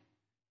Armageddon.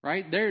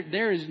 Right?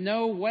 There is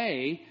no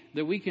way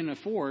that we can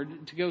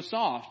afford to go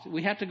soft.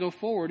 We have to go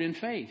forward in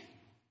faith.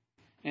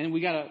 And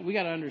we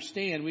gotta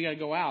understand, we gotta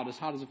go out as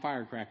hot as a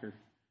firecracker.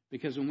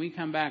 Because when we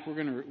come back, we're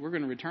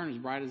gonna return as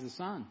bright as the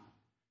sun.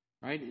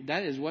 Right?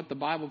 That is what the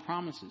Bible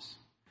promises.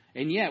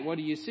 And yet, what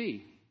do you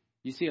see?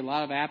 You see a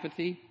lot of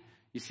apathy.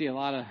 You see a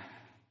lot of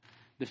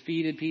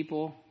defeated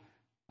people.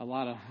 A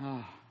lot of,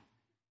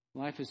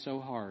 life is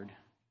so hard.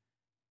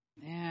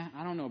 Yeah,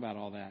 I don't know about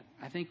all that.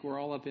 I think we're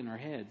all up in our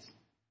heads.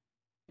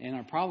 And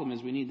our problem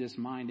is we need this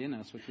mind in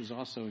us, which was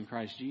also in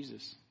Christ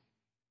Jesus.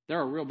 There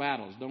are real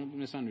battles. Don't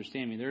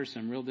misunderstand me. There are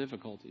some real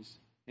difficulties,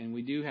 and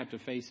we do have to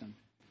face them.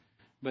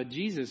 But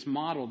Jesus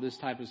modeled this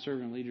type of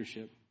servant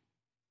leadership.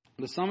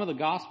 The sum of the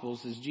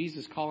Gospels is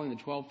Jesus calling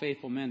the 12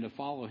 faithful men to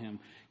follow him,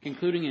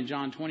 concluding in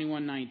John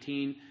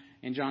 21:19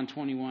 and John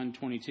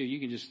 21:22. You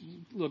can just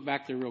look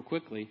back there real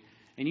quickly.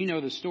 And you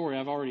know the story.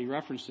 I've already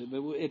referenced it.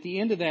 But at the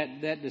end of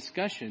that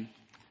discussion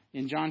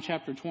in John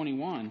chapter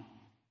 21,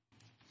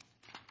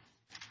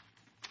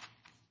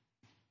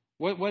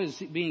 What is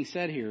being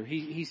said here?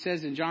 He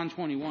says in John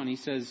 21, he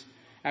says,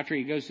 after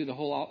he goes through the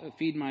whole,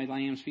 feed my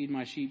lambs, feed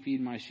my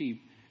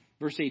sheep.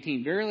 Verse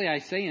 18, verily I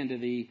say unto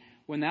thee,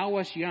 when thou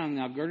wast young,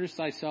 thou girdest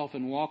thyself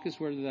and walkest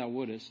whither thou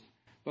wouldest.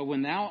 But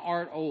when thou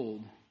art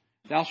old,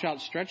 thou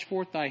shalt stretch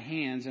forth thy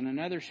hands, and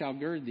another shall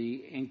gird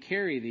thee and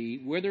carry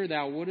thee whither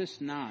thou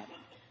wouldest not.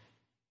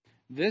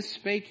 This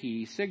spake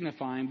he,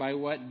 signifying by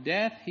what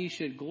death he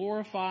should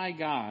glorify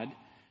God.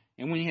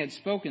 And when he had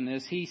spoken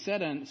this, he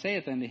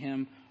saith unto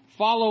him,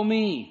 follow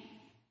me.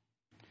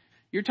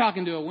 You're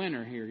talking to a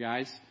winner here,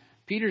 guys.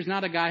 Peter's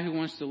not a guy who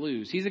wants to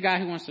lose. He's a guy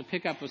who wants to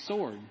pick up a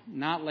sword,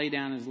 not lay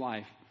down his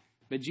life.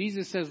 But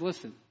Jesus says,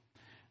 listen,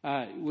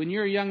 when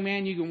you're a young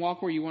man, you can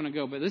walk where you want to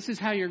go. But this is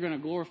how you're going to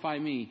glorify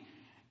me.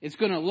 It's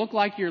going to look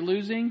like you're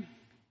losing,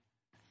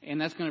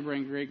 and that's going to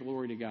bring great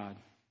glory to God.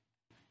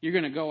 You're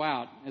going to go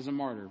out as a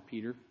martyr,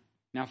 Peter.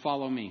 Now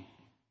follow me.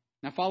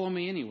 Now follow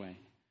me anyway.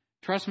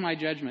 Trust my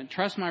judgment.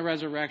 Trust my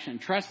resurrection.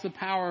 Trust the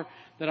power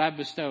that I've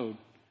bestowed.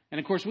 And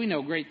of course, we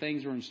know great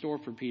things were in store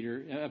for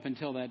Peter up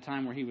until that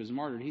time where he was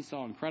martyred. He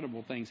saw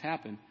incredible things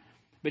happen.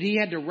 But he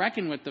had to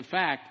reckon with the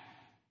fact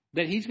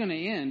that he's going to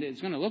end,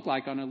 it's going to look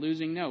like on a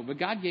losing note. But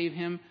God gave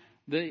him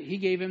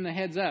the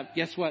heads up.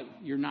 Guess what?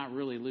 You're not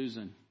really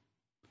losing.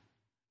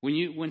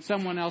 When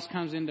someone else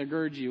comes in to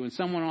gird you, and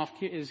someone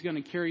is going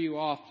to carry you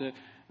off to,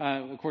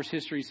 of course,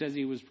 history says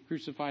he was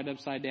crucified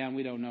upside down.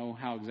 We don't know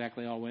how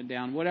exactly all went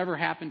down. Whatever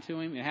happened to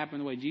him, it happened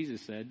the way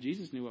Jesus said.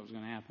 Jesus knew what was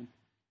going to happen.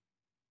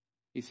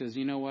 He says,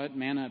 you know what?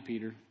 Man up,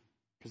 Peter,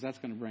 because that's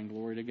going to bring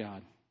glory to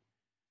God.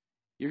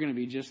 You're going to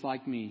be just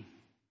like me.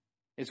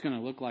 It's going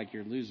to look like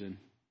you're losing.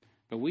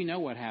 But we know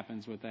what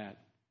happens with that.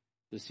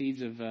 The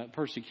seeds of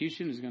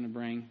persecution is going to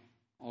bring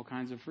all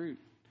kinds of fruit.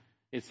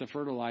 It's the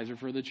fertilizer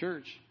for the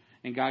church.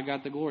 And God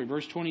got the glory.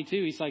 Verse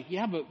 22, he's like,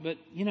 yeah, but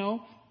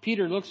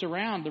Peter looks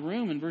around the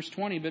room in verse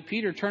 20. But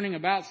Peter, turning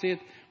about, seeth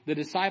the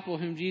disciple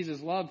whom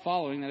Jesus loved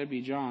following, that would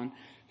be John,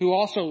 who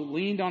also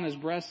leaned on his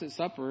breast at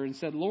supper and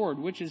said, Lord,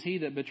 which is he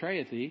that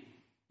betrayeth thee?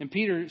 And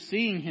Peter,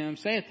 seeing him,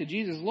 saith to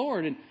Jesus,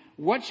 Lord, and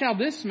what shall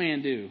this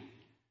man do?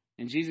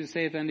 And Jesus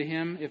saith unto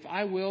him, if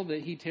I will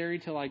that he tarry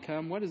till I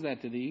come, what is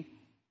that to thee?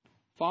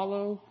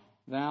 Follow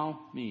thou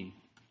me.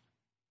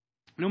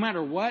 No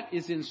matter what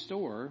is in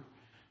store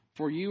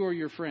for you or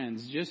your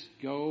friends, just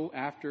go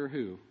after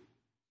who?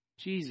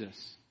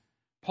 Jesus.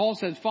 Paul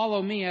says,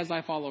 follow me as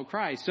I follow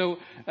Christ. So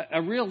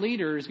a real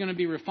leader is going to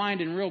be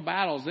refined in real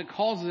battles that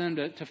causes them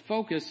to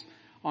focus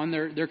on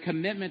their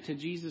commitment to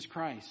Jesus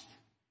Christ.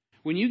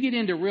 When you get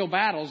into real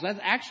battles, that's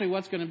actually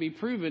what's going to be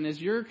proven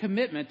is your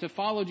commitment to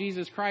follow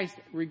Jesus Christ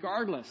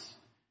regardless.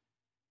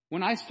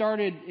 When I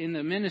started in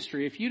the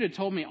ministry, if you'd have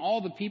told me all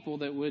the people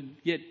that would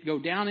go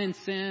down in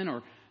sin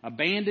or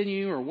abandon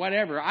you or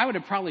whatever, I would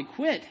have probably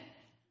quit.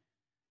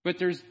 But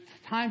there's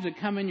times that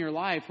come in your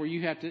life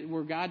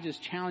where God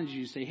just challenges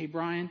you to say, hey,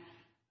 Brian,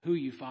 who are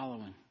you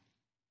following?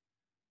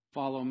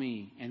 Follow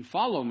me. And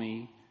follow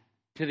me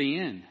to the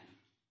end.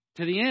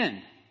 To the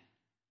end.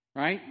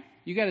 Right?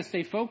 You got to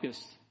stay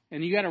focused.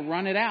 And you got to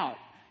run it out.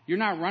 You're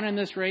not running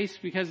this race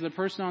because of the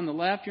person on the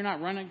left. You're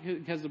not running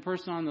because the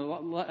person on the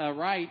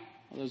right.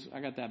 I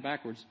got that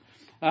backwards.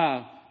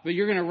 But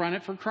you're going to run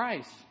it for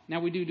Christ.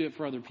 Now, we do it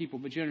for other people,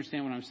 but you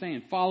understand what I'm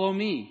saying. Follow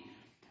me.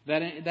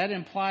 That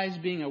implies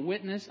being a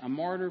witness, a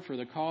martyr for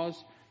the cause.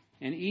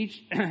 And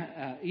each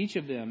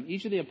of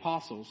the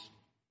apostles,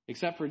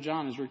 except for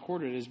John, is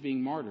recorded as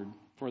being martyred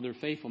for their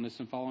faithfulness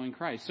in following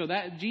Christ. So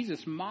that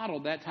Jesus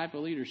modeled that type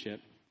of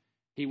leadership.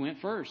 He went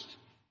first.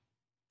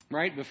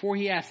 Right? Before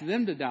he asked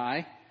them to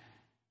die,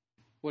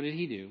 what did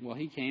he do? Well,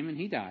 he came and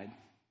he died.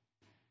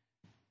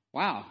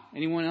 Wow.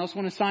 Anyone else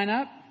want to sign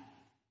up?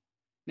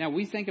 Now,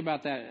 we think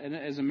about that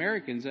as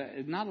Americans.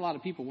 Not a lot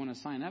of people want to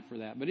sign up for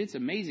that. But it's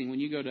amazing when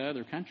you go to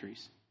other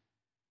countries.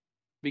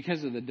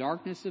 Because of the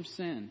darkness of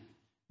sin.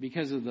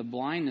 Because of the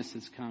blindness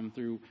that's come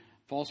through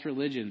false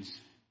religions.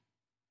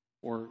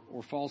 Or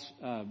false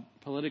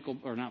political,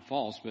 or not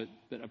false, but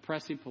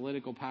oppressive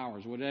political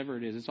powers. Whatever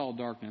it is, it's all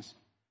darkness.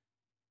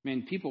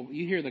 Man,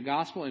 you hear the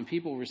gospel and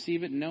people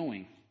receive it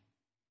knowing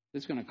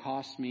it's going to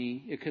cost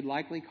me. It could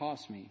likely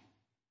cost me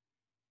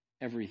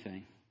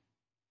everything.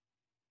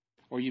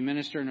 Or you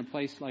minister in a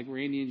place like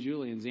Randy and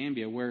Julie in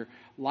Zambia where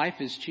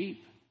life is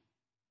cheap.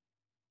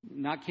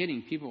 Not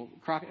kidding.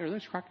 Are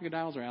those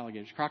crocodiles or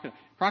alligators?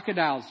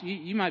 Crocodiles.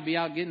 You might be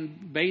out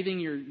bathing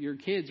your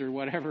kids or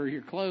whatever,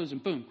 your clothes,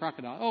 and boom,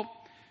 crocodile. Oh,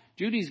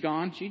 Judy's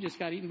gone. She just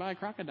got eaten by a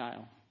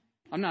crocodile.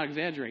 I'm not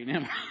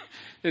exaggerating.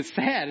 It's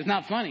sad. It's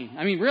not funny.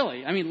 I mean,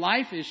 really. I mean,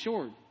 life is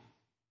short.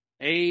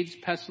 AIDS,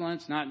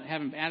 pestilence, not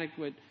having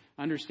adequate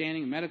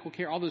understanding of medical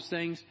care, all those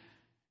things.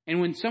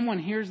 And when someone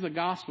hears the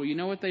gospel, you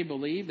know what they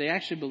believe? They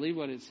actually believe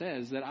what it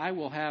says, that I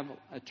will have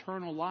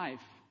eternal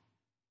life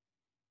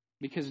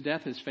because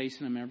death is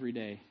facing them every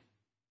day.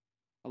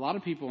 A lot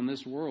of people in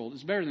this world,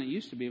 it's better than it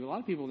used to be, but a lot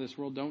of people in this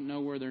world don't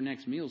know where their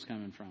next meal's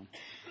coming from.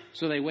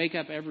 So they wake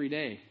up every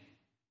day.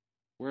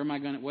 What am I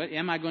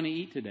going to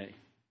eat today?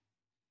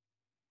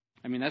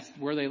 I mean, that's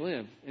where they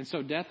live. And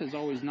so death is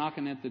always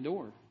knocking at the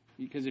door.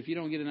 Because if you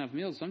don't get enough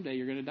meals, someday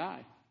you're going to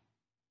die.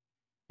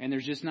 And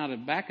there's just not a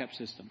backup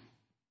system.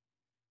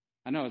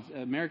 I know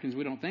Americans,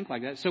 we don't think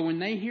like that. So when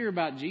they hear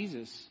about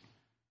Jesus,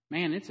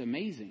 man, it's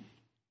amazing.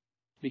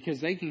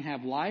 Because they can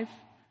have life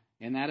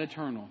and that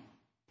eternal.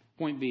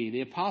 Point B,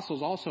 the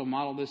apostles also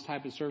modeled this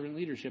type of servant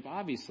leadership,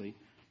 obviously.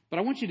 But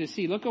I want you to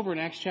see, look over in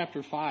Acts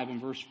chapter 5 and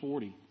verse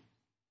 40.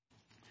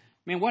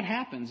 Man, what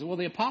happens? Well,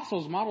 the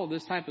apostles modeled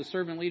this type of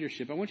servant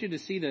leadership. I want you to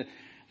see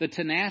the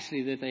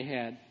tenacity that they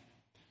had.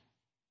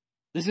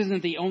 This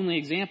isn't the only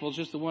example, it's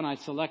just the one I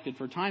selected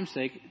for time's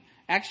sake.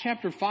 Acts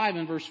chapter 5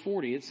 and verse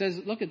 40. It says,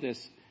 look at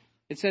this.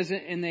 It says,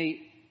 let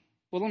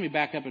me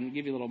back up and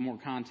give you a little more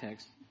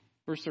context.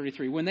 Verse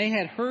 33. When they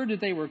had heard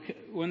that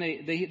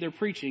they're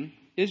preaching,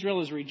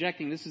 Israel is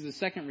rejecting. This is the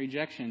second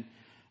rejection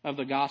of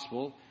the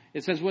gospel.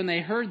 It says, when they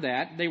heard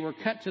that, they were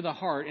cut to the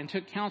heart and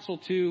took counsel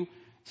to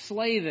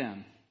slay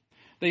them.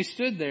 Then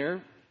stood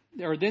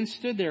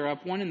there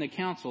up one in the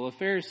council, a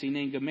Pharisee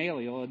named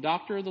Gamaliel, a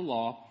doctor of the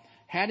law,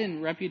 had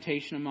in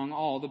reputation among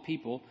all the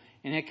people,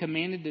 and had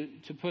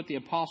commanded to put the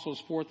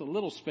apostles forth a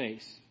little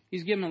space.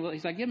 He's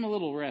like, give them a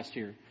little rest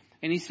here.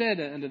 And he said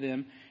unto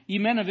them, Ye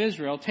men of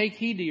Israel, take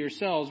heed to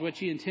yourselves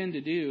what ye intend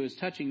to do as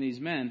touching these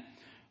men.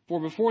 For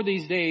before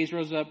these days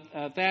rose up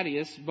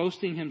Thaddeus,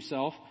 boasting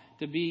himself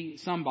to be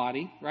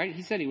somebody, right?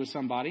 He said he was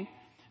somebody,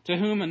 to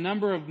whom a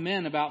number of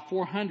men, about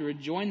 400,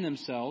 joined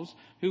themselves,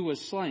 who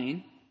was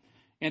slain.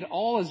 And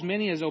all as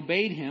many as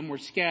obeyed him were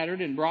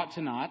scattered and brought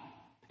to naught.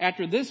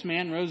 After this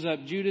man rose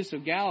up Judas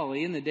of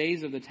Galilee in the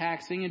days of the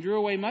taxing, and drew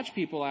away much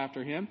people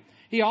after him.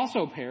 He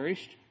also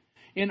perished.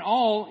 In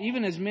all,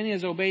 even as many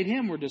as obeyed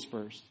him were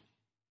dispersed.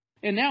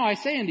 And now I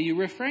say unto you,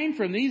 refrain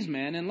from these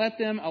men, and let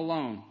them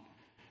alone.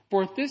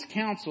 For if this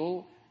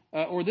counsel,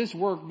 or this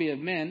work be of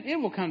men, it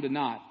will come to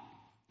naught.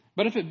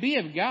 But if it be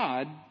of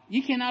God,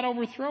 ye cannot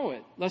overthrow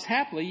it, lest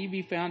haply ye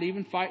be found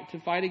even to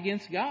fight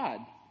against God.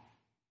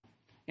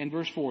 And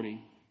verse 40.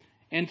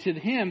 And to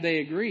him they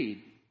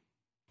agreed.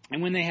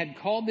 And when they had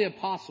called the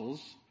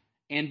apostles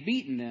and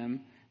beaten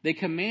them, they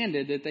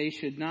commanded that they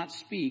should not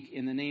speak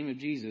in the name of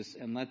Jesus,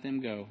 and let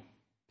them go.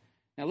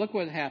 Now look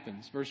what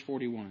happens, verse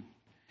 41.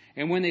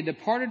 And when they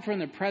departed from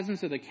the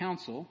presence of the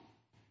council,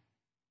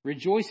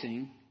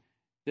 rejoicing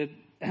that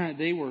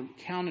they were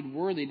counted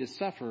worthy to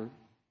suffer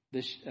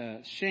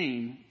the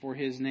shame for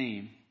his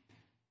name,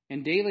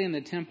 and daily in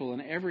the temple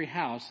and every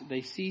house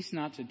they ceased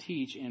not to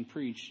teach and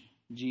preach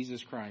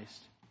Jesus Christ.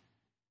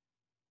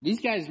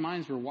 These guys'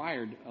 minds were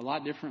wired a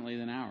lot differently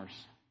than ours.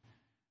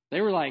 They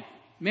were like,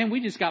 man,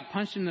 we just got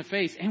punched in the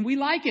face, and we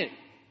like it.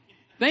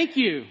 Thank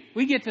you.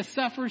 We get to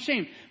suffer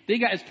shame. They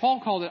got, as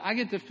Paul called it, I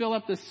get to fill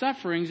up the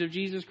sufferings of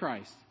Jesus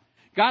Christ.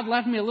 God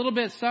left me a little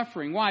bit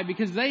suffering. Why?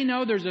 Because they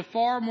know there's a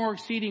far more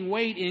exceeding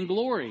weight in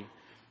glory.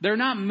 They're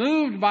not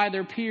moved by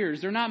their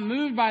peers. They're not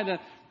moved by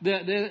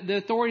the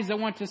authorities that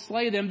want to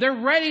slay them.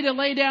 They're ready to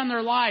lay down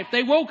their life.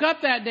 They woke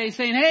up that day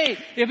saying, hey,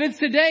 if it's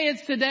today,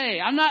 it's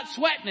today. I'm not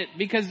sweating it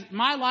because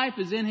my life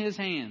is in his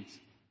hands.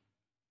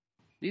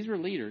 These were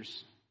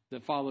leaders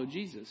that followed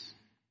Jesus.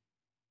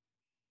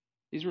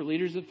 These were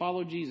leaders that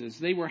followed Jesus.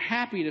 They were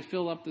happy to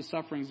fill up the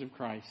sufferings of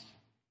Christ.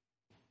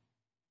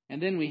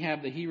 And then we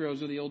have the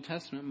heroes of the Old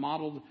Testament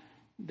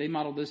they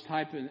modeled this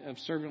type of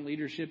servant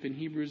leadership in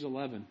Hebrews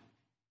 11.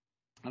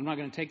 I'm not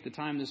going to take the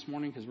time this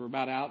morning because we're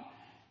about out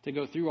to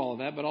go through all of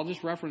that, but I'll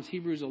just reference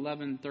Hebrews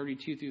 11,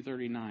 32 through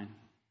 39.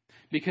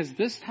 Because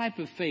this type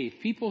of faith,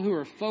 people who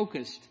are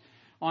focused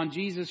on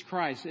Jesus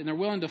Christ and they're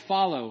willing to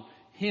follow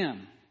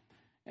him,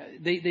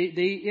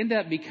 they end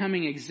up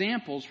becoming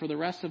examples for the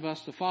rest of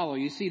us to follow.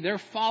 You see, they're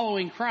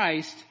following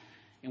Christ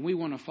and we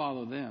want to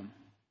follow them.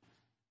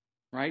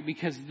 Right?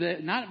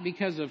 Not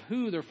because of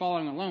who they're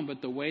following alone,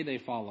 but the way they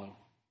follow.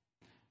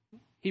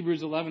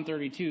 Hebrews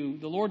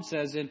 11:32, the Lord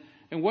says, and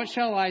what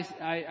shall I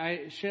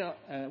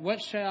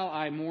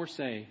more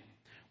say?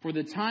 For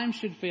the time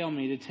should fail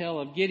me to tell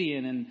of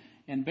Gideon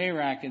and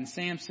Barak and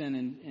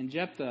Samson and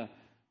Jephthah,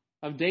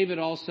 of David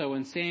also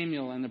and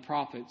Samuel and the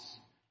prophets,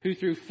 who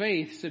through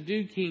faith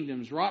subdued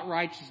kingdoms, wrought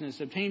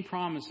righteousness, obtained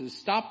promises,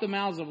 stopped the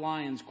mouths of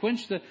lions,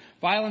 quenched the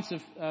violence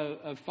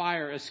of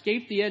fire,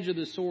 escaped the edge of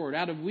the sword,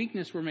 out of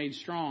weakness were made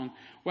strong,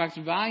 waxed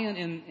valiant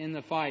in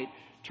the fight,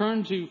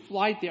 turned to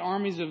flight the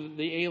armies of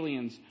the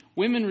aliens.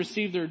 Women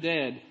received their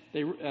dead,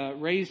 they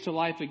raised to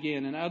life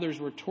again, and others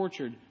were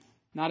tortured,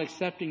 not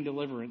accepting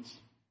deliverance,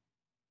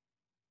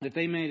 that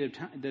they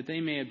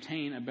may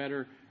obtain a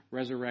better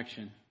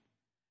resurrection.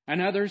 And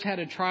others had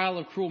a trial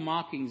of cruel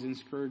mockings and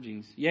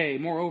scourgings. Yea,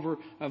 moreover,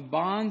 of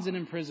bonds and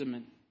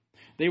imprisonment.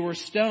 They were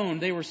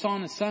stoned, they were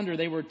sawn asunder,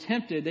 they were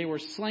tempted, they were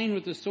slain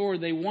with the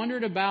sword. They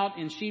wandered about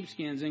in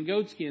sheepskins and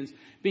goatskins,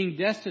 being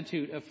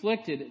destitute,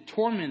 afflicted,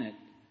 tormented.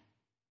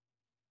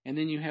 And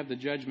then you have the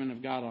judgment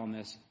of God on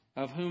this,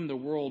 of whom the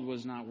world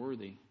was not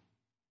worthy.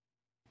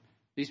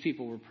 These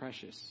people were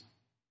precious.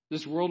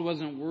 This world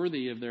wasn't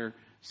worthy of their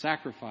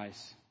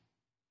sacrifice.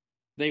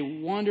 They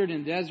wandered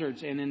in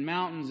deserts and in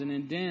mountains and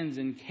in dens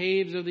and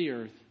caves of the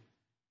earth.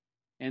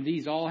 And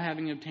these all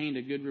having obtained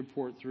a good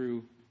report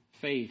through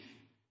faith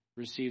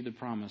received the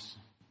promise.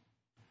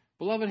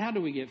 Beloved, how do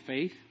we get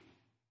faith?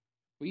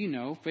 Well, you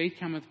know, faith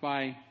cometh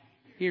by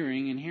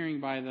hearing and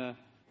hearing by the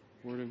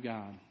word of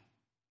God.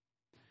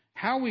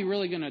 How are we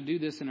really going to do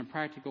this in a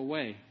practical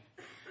way?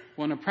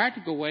 Well, in a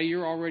practical way,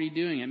 you're already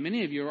doing it.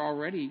 Many of you are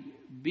already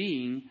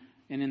being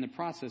and in the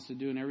process of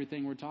doing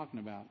everything we're talking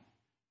about.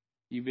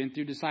 You've been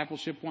through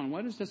Discipleship 1.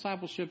 What is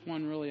Discipleship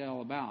 1 really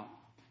all about?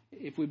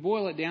 If we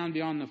boil it down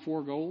beyond the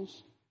 4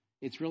 goals,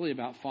 it's really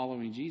about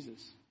following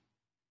Jesus.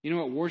 You know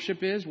what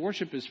worship is?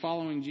 Worship is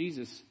following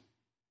Jesus.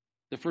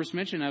 The first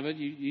mention of it,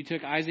 you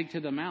took Isaac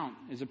to the mount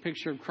as a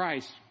picture of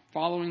Christ.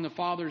 following the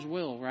Father's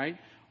will, right?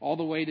 All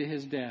the way to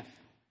his death.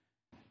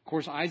 Of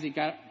course, Isaac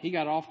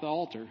got off the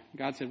altar.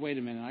 God said, wait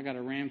a minute, I got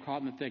a ram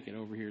caught in the thicket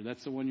over here.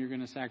 That's the one you're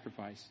going to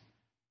sacrifice.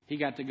 He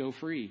got to go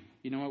free.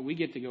 You know what? We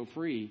get to go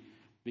free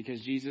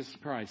because Jesus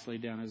Christ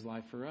laid down his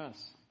life for us.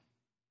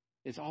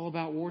 It's all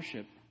about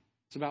worship.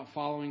 It's about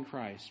following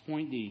Christ.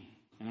 Point D,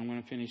 and I'm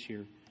going to finish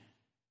here.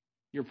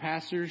 Your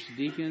pastors,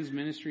 deacons,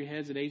 ministry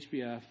heads at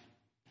HBF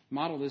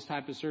model this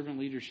type of servant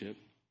leadership.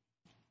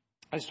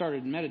 I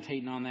started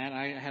meditating on that.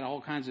 I had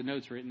all kinds of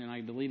notes written, and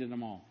I deleted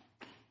them all.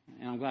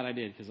 And I'm glad I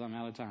did because I'm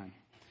out of time.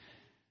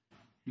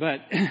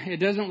 But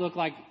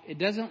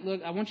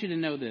I want you to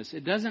know this.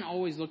 It doesn't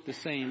always look the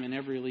same in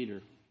every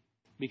leader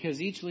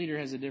because each leader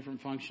has a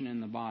different function in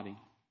the body.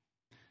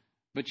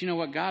 But you know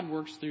what? God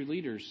works through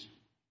leaders.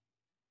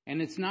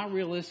 And it's not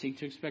realistic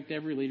to expect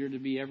every leader to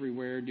be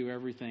everywhere, do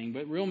everything.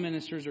 But real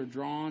ministers are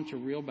drawn to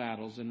real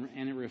battles, and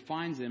it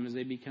refines them as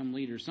they become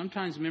leaders.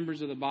 Sometimes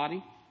members of the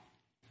body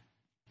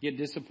get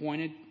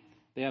disappointed.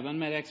 They have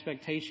unmet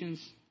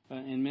expectations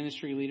in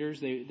ministry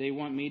leaders. They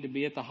want me to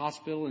be at the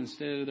hospital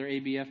instead of their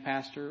ABF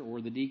pastor or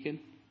the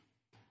deacon.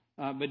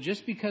 But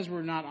just because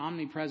we're not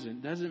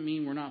omnipresent doesn't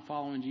mean we're not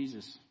following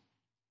Jesus.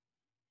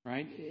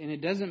 Right? And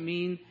it doesn't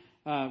mean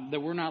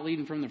that we're not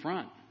leading from the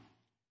front.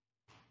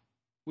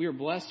 We are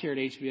blessed here at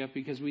HBF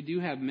because we do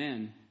have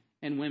men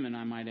and women,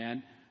 I might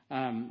add,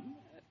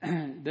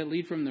 that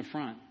lead from the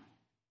front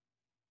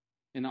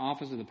in the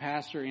office of the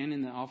pastor and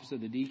in the office of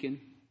the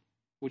deacon,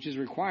 which is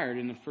required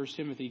in the 1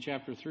 Timothy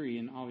chapter 3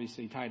 and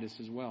obviously Titus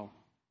as well.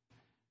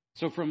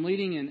 So from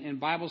leading in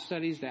Bible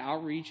studies to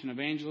outreach and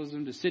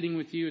evangelism to sitting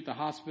with you at the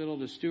hospital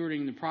to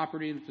stewarding the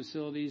property and the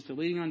facilities to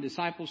leading on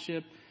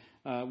discipleship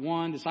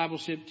 1,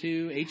 discipleship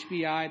 2,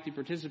 HBI, to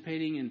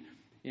participating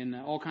in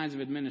all kinds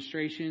of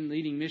administration,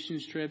 leading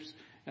missions trips,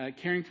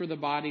 caring for the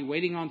body,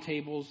 waiting on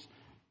tables.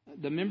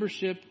 The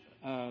membership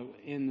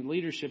and the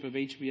leadership of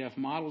HBF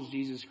models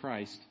Jesus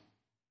Christ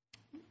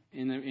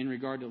in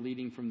regard to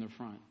leading from the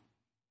front.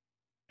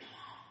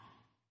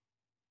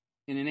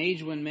 In an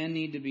age when men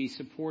need to be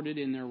supported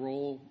in their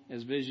role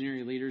as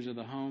visionary leaders of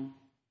the home,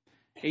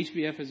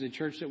 HBF is a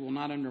church that will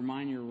not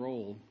undermine your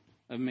role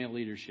of male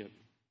leadership.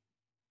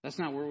 That's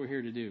not what we're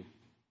here to do.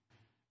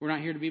 We're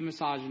not here to be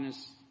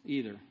misogynists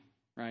either,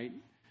 right?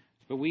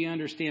 But we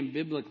understand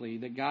biblically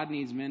that God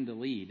needs men to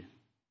lead.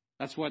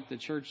 That's what the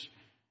church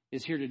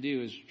is here to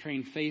do, is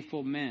train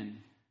faithful men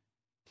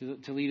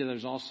to lead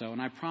others also.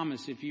 And I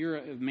promise, if you're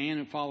a man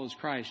who follows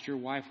Christ, your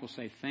wife will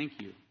say, thank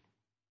you.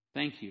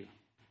 Thank you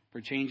for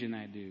changing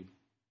that dude.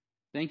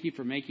 Thank you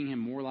for making him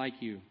more like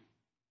you.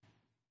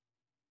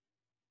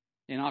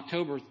 In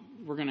October,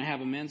 we're going to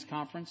have a men's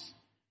conference,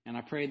 and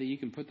I pray that you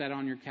can put that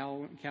on your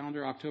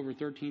calendar, October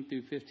 13th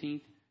through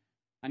 15th.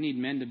 I need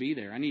men to be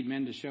there. I need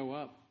men to show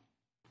up.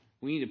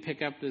 We need to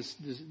pick up this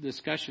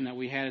discussion that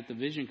we had at the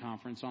Vision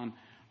Conference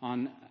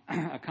on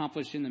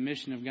accomplishing the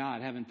mission of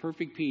God, having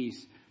perfect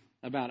peace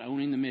about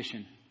owning the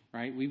mission,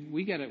 right?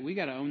 We got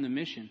to own the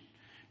mission.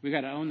 We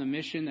got to own the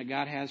mission that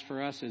God has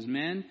for us as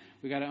men.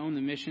 We got to own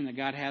the mission that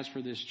God has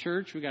for this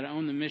church. We got to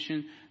own the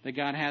mission that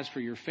God has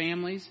for your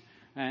families.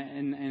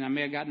 And I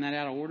may have gotten that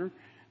out of order.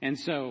 And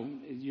so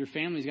your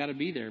family's got to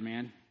be there,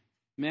 man.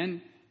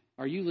 Men,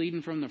 are you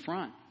leading from the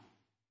front?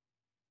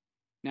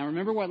 Now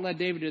remember what led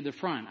David to the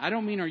front. I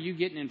don't mean are you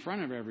getting in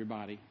front of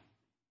everybody.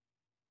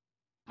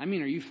 I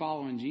mean, are you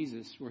following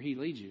Jesus where he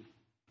leads you?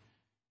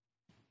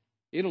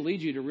 It'll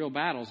lead you to real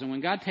battles. And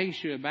when God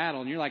takes you to a battle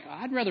and you're like,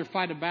 I'd rather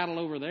fight a battle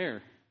over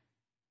there.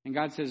 And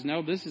God says,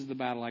 no, this is the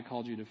battle I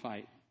called you to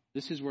fight.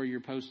 This is where you're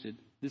posted.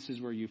 This is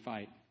where you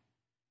fight.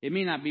 It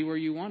may not be where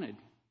you wanted.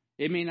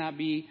 It may not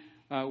be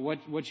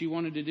what you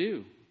wanted to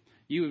do.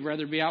 You would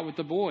rather be out with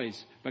the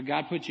boys, but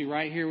God put you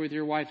right here with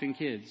your wife and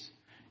kids.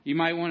 You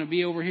might want to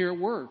be over here at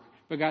work,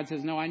 but God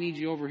says, no, I need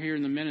you over here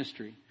in the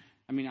ministry.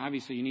 I mean,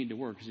 obviously you need to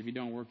work, because if you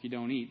don't work, you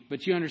don't eat.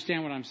 But you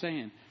understand what I'm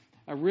saying.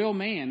 A real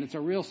man that's a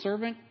real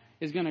servant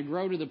is going to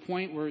grow to the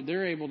point where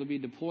they're able to be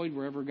deployed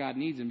wherever God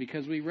needs them.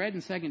 Because we read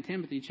in 2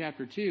 Timothy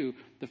chapter 2,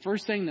 the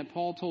first thing that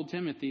Paul told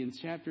Timothy in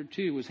chapter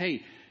 2 was,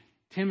 hey,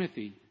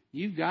 Timothy,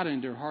 you've got to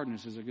endure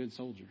hardness as a good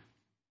soldier.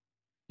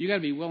 You got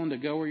to be willing to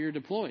go where you're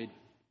deployed.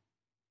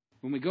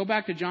 When we go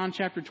back to John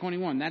chapter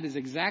 21, that is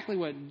exactly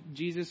what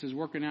Jesus is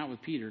working out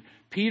with Peter.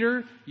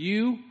 Peter,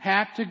 you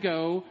have to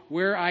go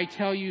where I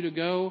tell you to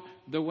go,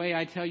 the way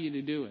I tell you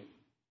to do it.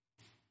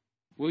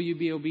 Will you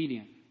be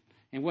obedient?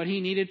 And what he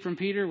needed from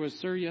Peter was,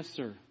 sir, yes,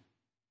 sir.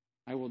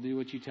 I will do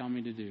what you tell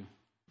me to do.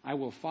 I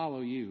will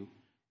follow you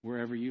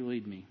wherever you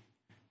lead me.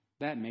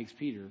 That makes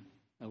Peter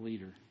a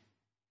leader.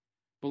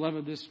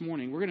 Beloved, this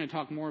morning, we're going to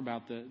talk more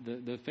about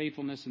the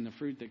faithfulness and the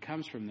fruit that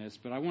comes from this,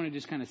 but I want to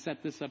just kind of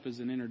set this up as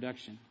an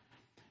introduction.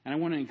 And I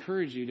want to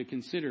encourage you to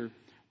consider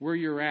where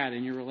you're at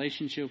in your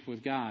relationship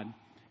with God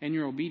and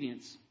your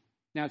obedience.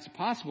 Now, it's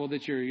possible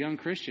that you're a young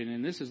Christian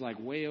and this is like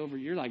way over.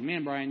 You're like,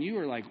 man, Brian, you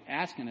were like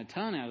asking a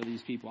ton out of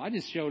these people. I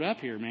just showed up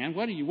here, man.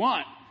 What do you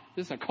want?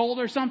 Is this a cold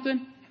or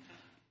something?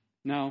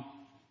 No.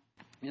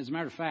 As a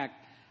matter of fact,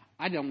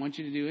 I don't want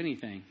you to do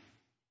anything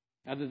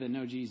other than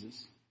know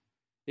Jesus.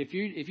 If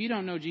you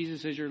don't know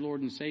Jesus as your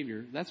Lord and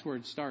Savior, that's where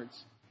it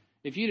starts.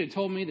 If you'd have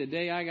told me the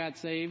day I got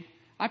saved,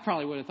 I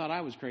probably would have thought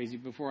I was crazy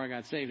before I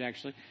got saved,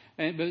 actually.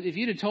 But if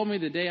you'd have told me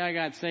the day I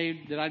got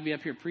saved that I'd be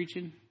up here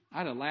preaching,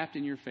 I'd have laughed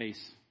in your face.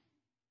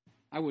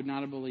 I would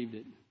not have believed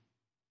it.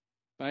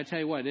 But I tell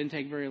you what, it didn't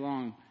take very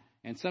long.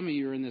 And some of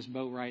you are in this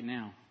boat right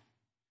now.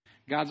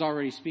 God's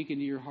already speaking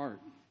to your heart.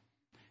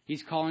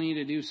 He's calling you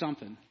to do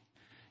something.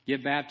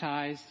 Get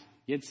baptized,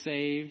 get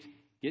saved,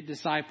 get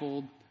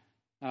discipled,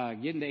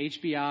 get into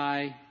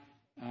HBI,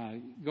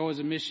 go as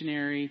a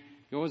missionary,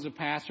 go as a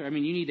pastor. I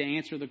mean, you need to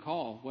answer the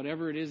call,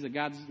 whatever it is that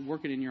God's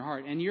working in your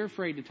heart. And you're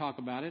afraid to talk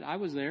about it. I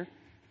was there.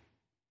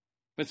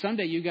 But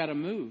someday you got to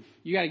move.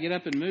 You got to get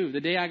up and move.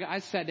 The day I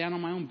sat down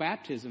on my own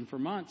baptism for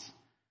months.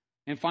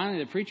 And finally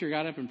the preacher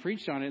got up and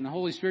preached on it. And the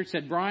Holy Spirit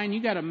said, Brian,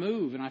 you got to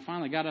move. And I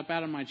finally got up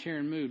out of my chair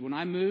and moved. When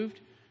I moved,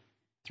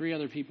 3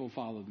 other people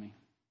followed me.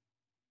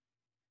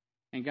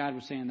 And God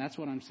was saying, that's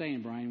what I'm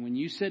saying, Brian. When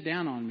you sit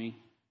down on me,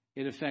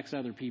 it affects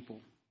other people.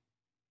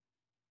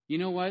 You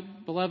know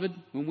what, beloved?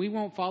 When we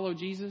won't follow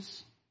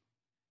Jesus,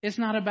 it's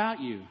not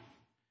about you.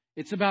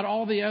 It's about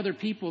all the other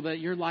people that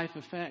your life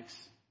affects.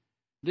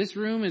 This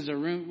room is a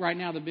room, right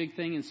now the big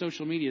thing in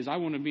social media is I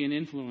want to be an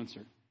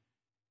influencer.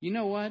 You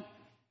know what?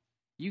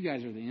 You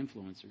guys are the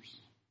influencers.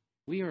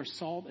 We are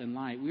salt and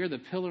light. We are the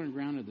pillar and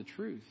ground of the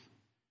truth.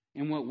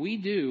 And what we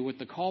do with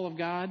the call of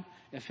God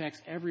affects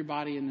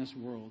everybody in this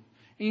world.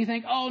 And you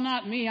think, oh,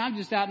 not me. I'm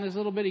just out in this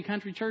little bitty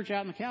country church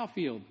out in the cow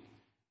field.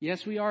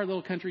 Yes, we are a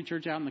little country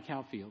church out in the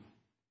cow field.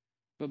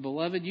 But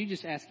beloved, you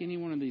just ask any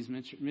one of these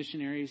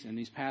missionaries and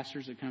these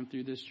pastors that come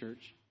through this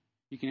church.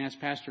 You can ask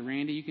Pastor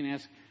Randy. You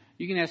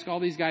can ask all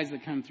these guys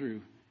that come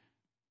through.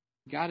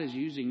 God is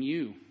using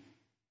you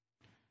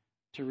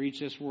to reach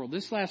this world.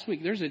 This last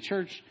week, there's a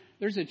church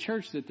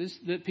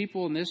that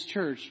people in this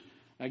church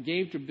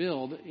gave to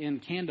build in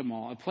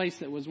Kandahmal, a place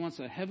that was once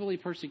a heavily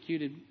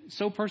persecuted,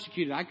 so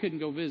persecuted I couldn't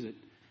go visit,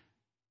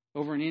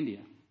 over in India.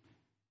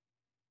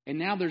 And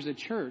now there's a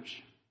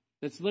church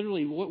that's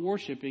literally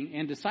worshiping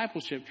and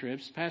discipleship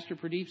trips Pastor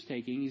Pradeep's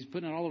taking. He's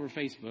putting it all over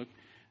Facebook.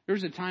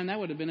 There's a time that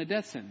would have been a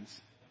death sentence.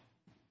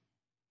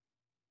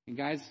 And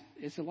guys,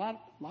 it's a lot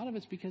of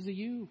it's because of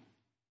you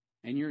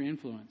and your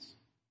influence.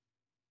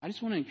 I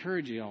just want to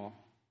encourage you all.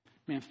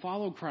 Man,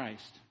 follow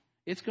Christ.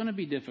 It's going to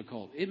be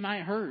difficult. It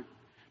might hurt,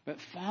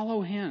 but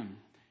follow Him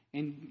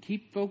and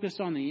keep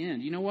focused on the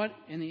end. You know what?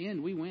 In the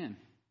end, we win.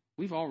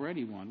 We've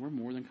already won. We're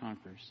more than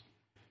conquerors.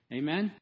 Amen?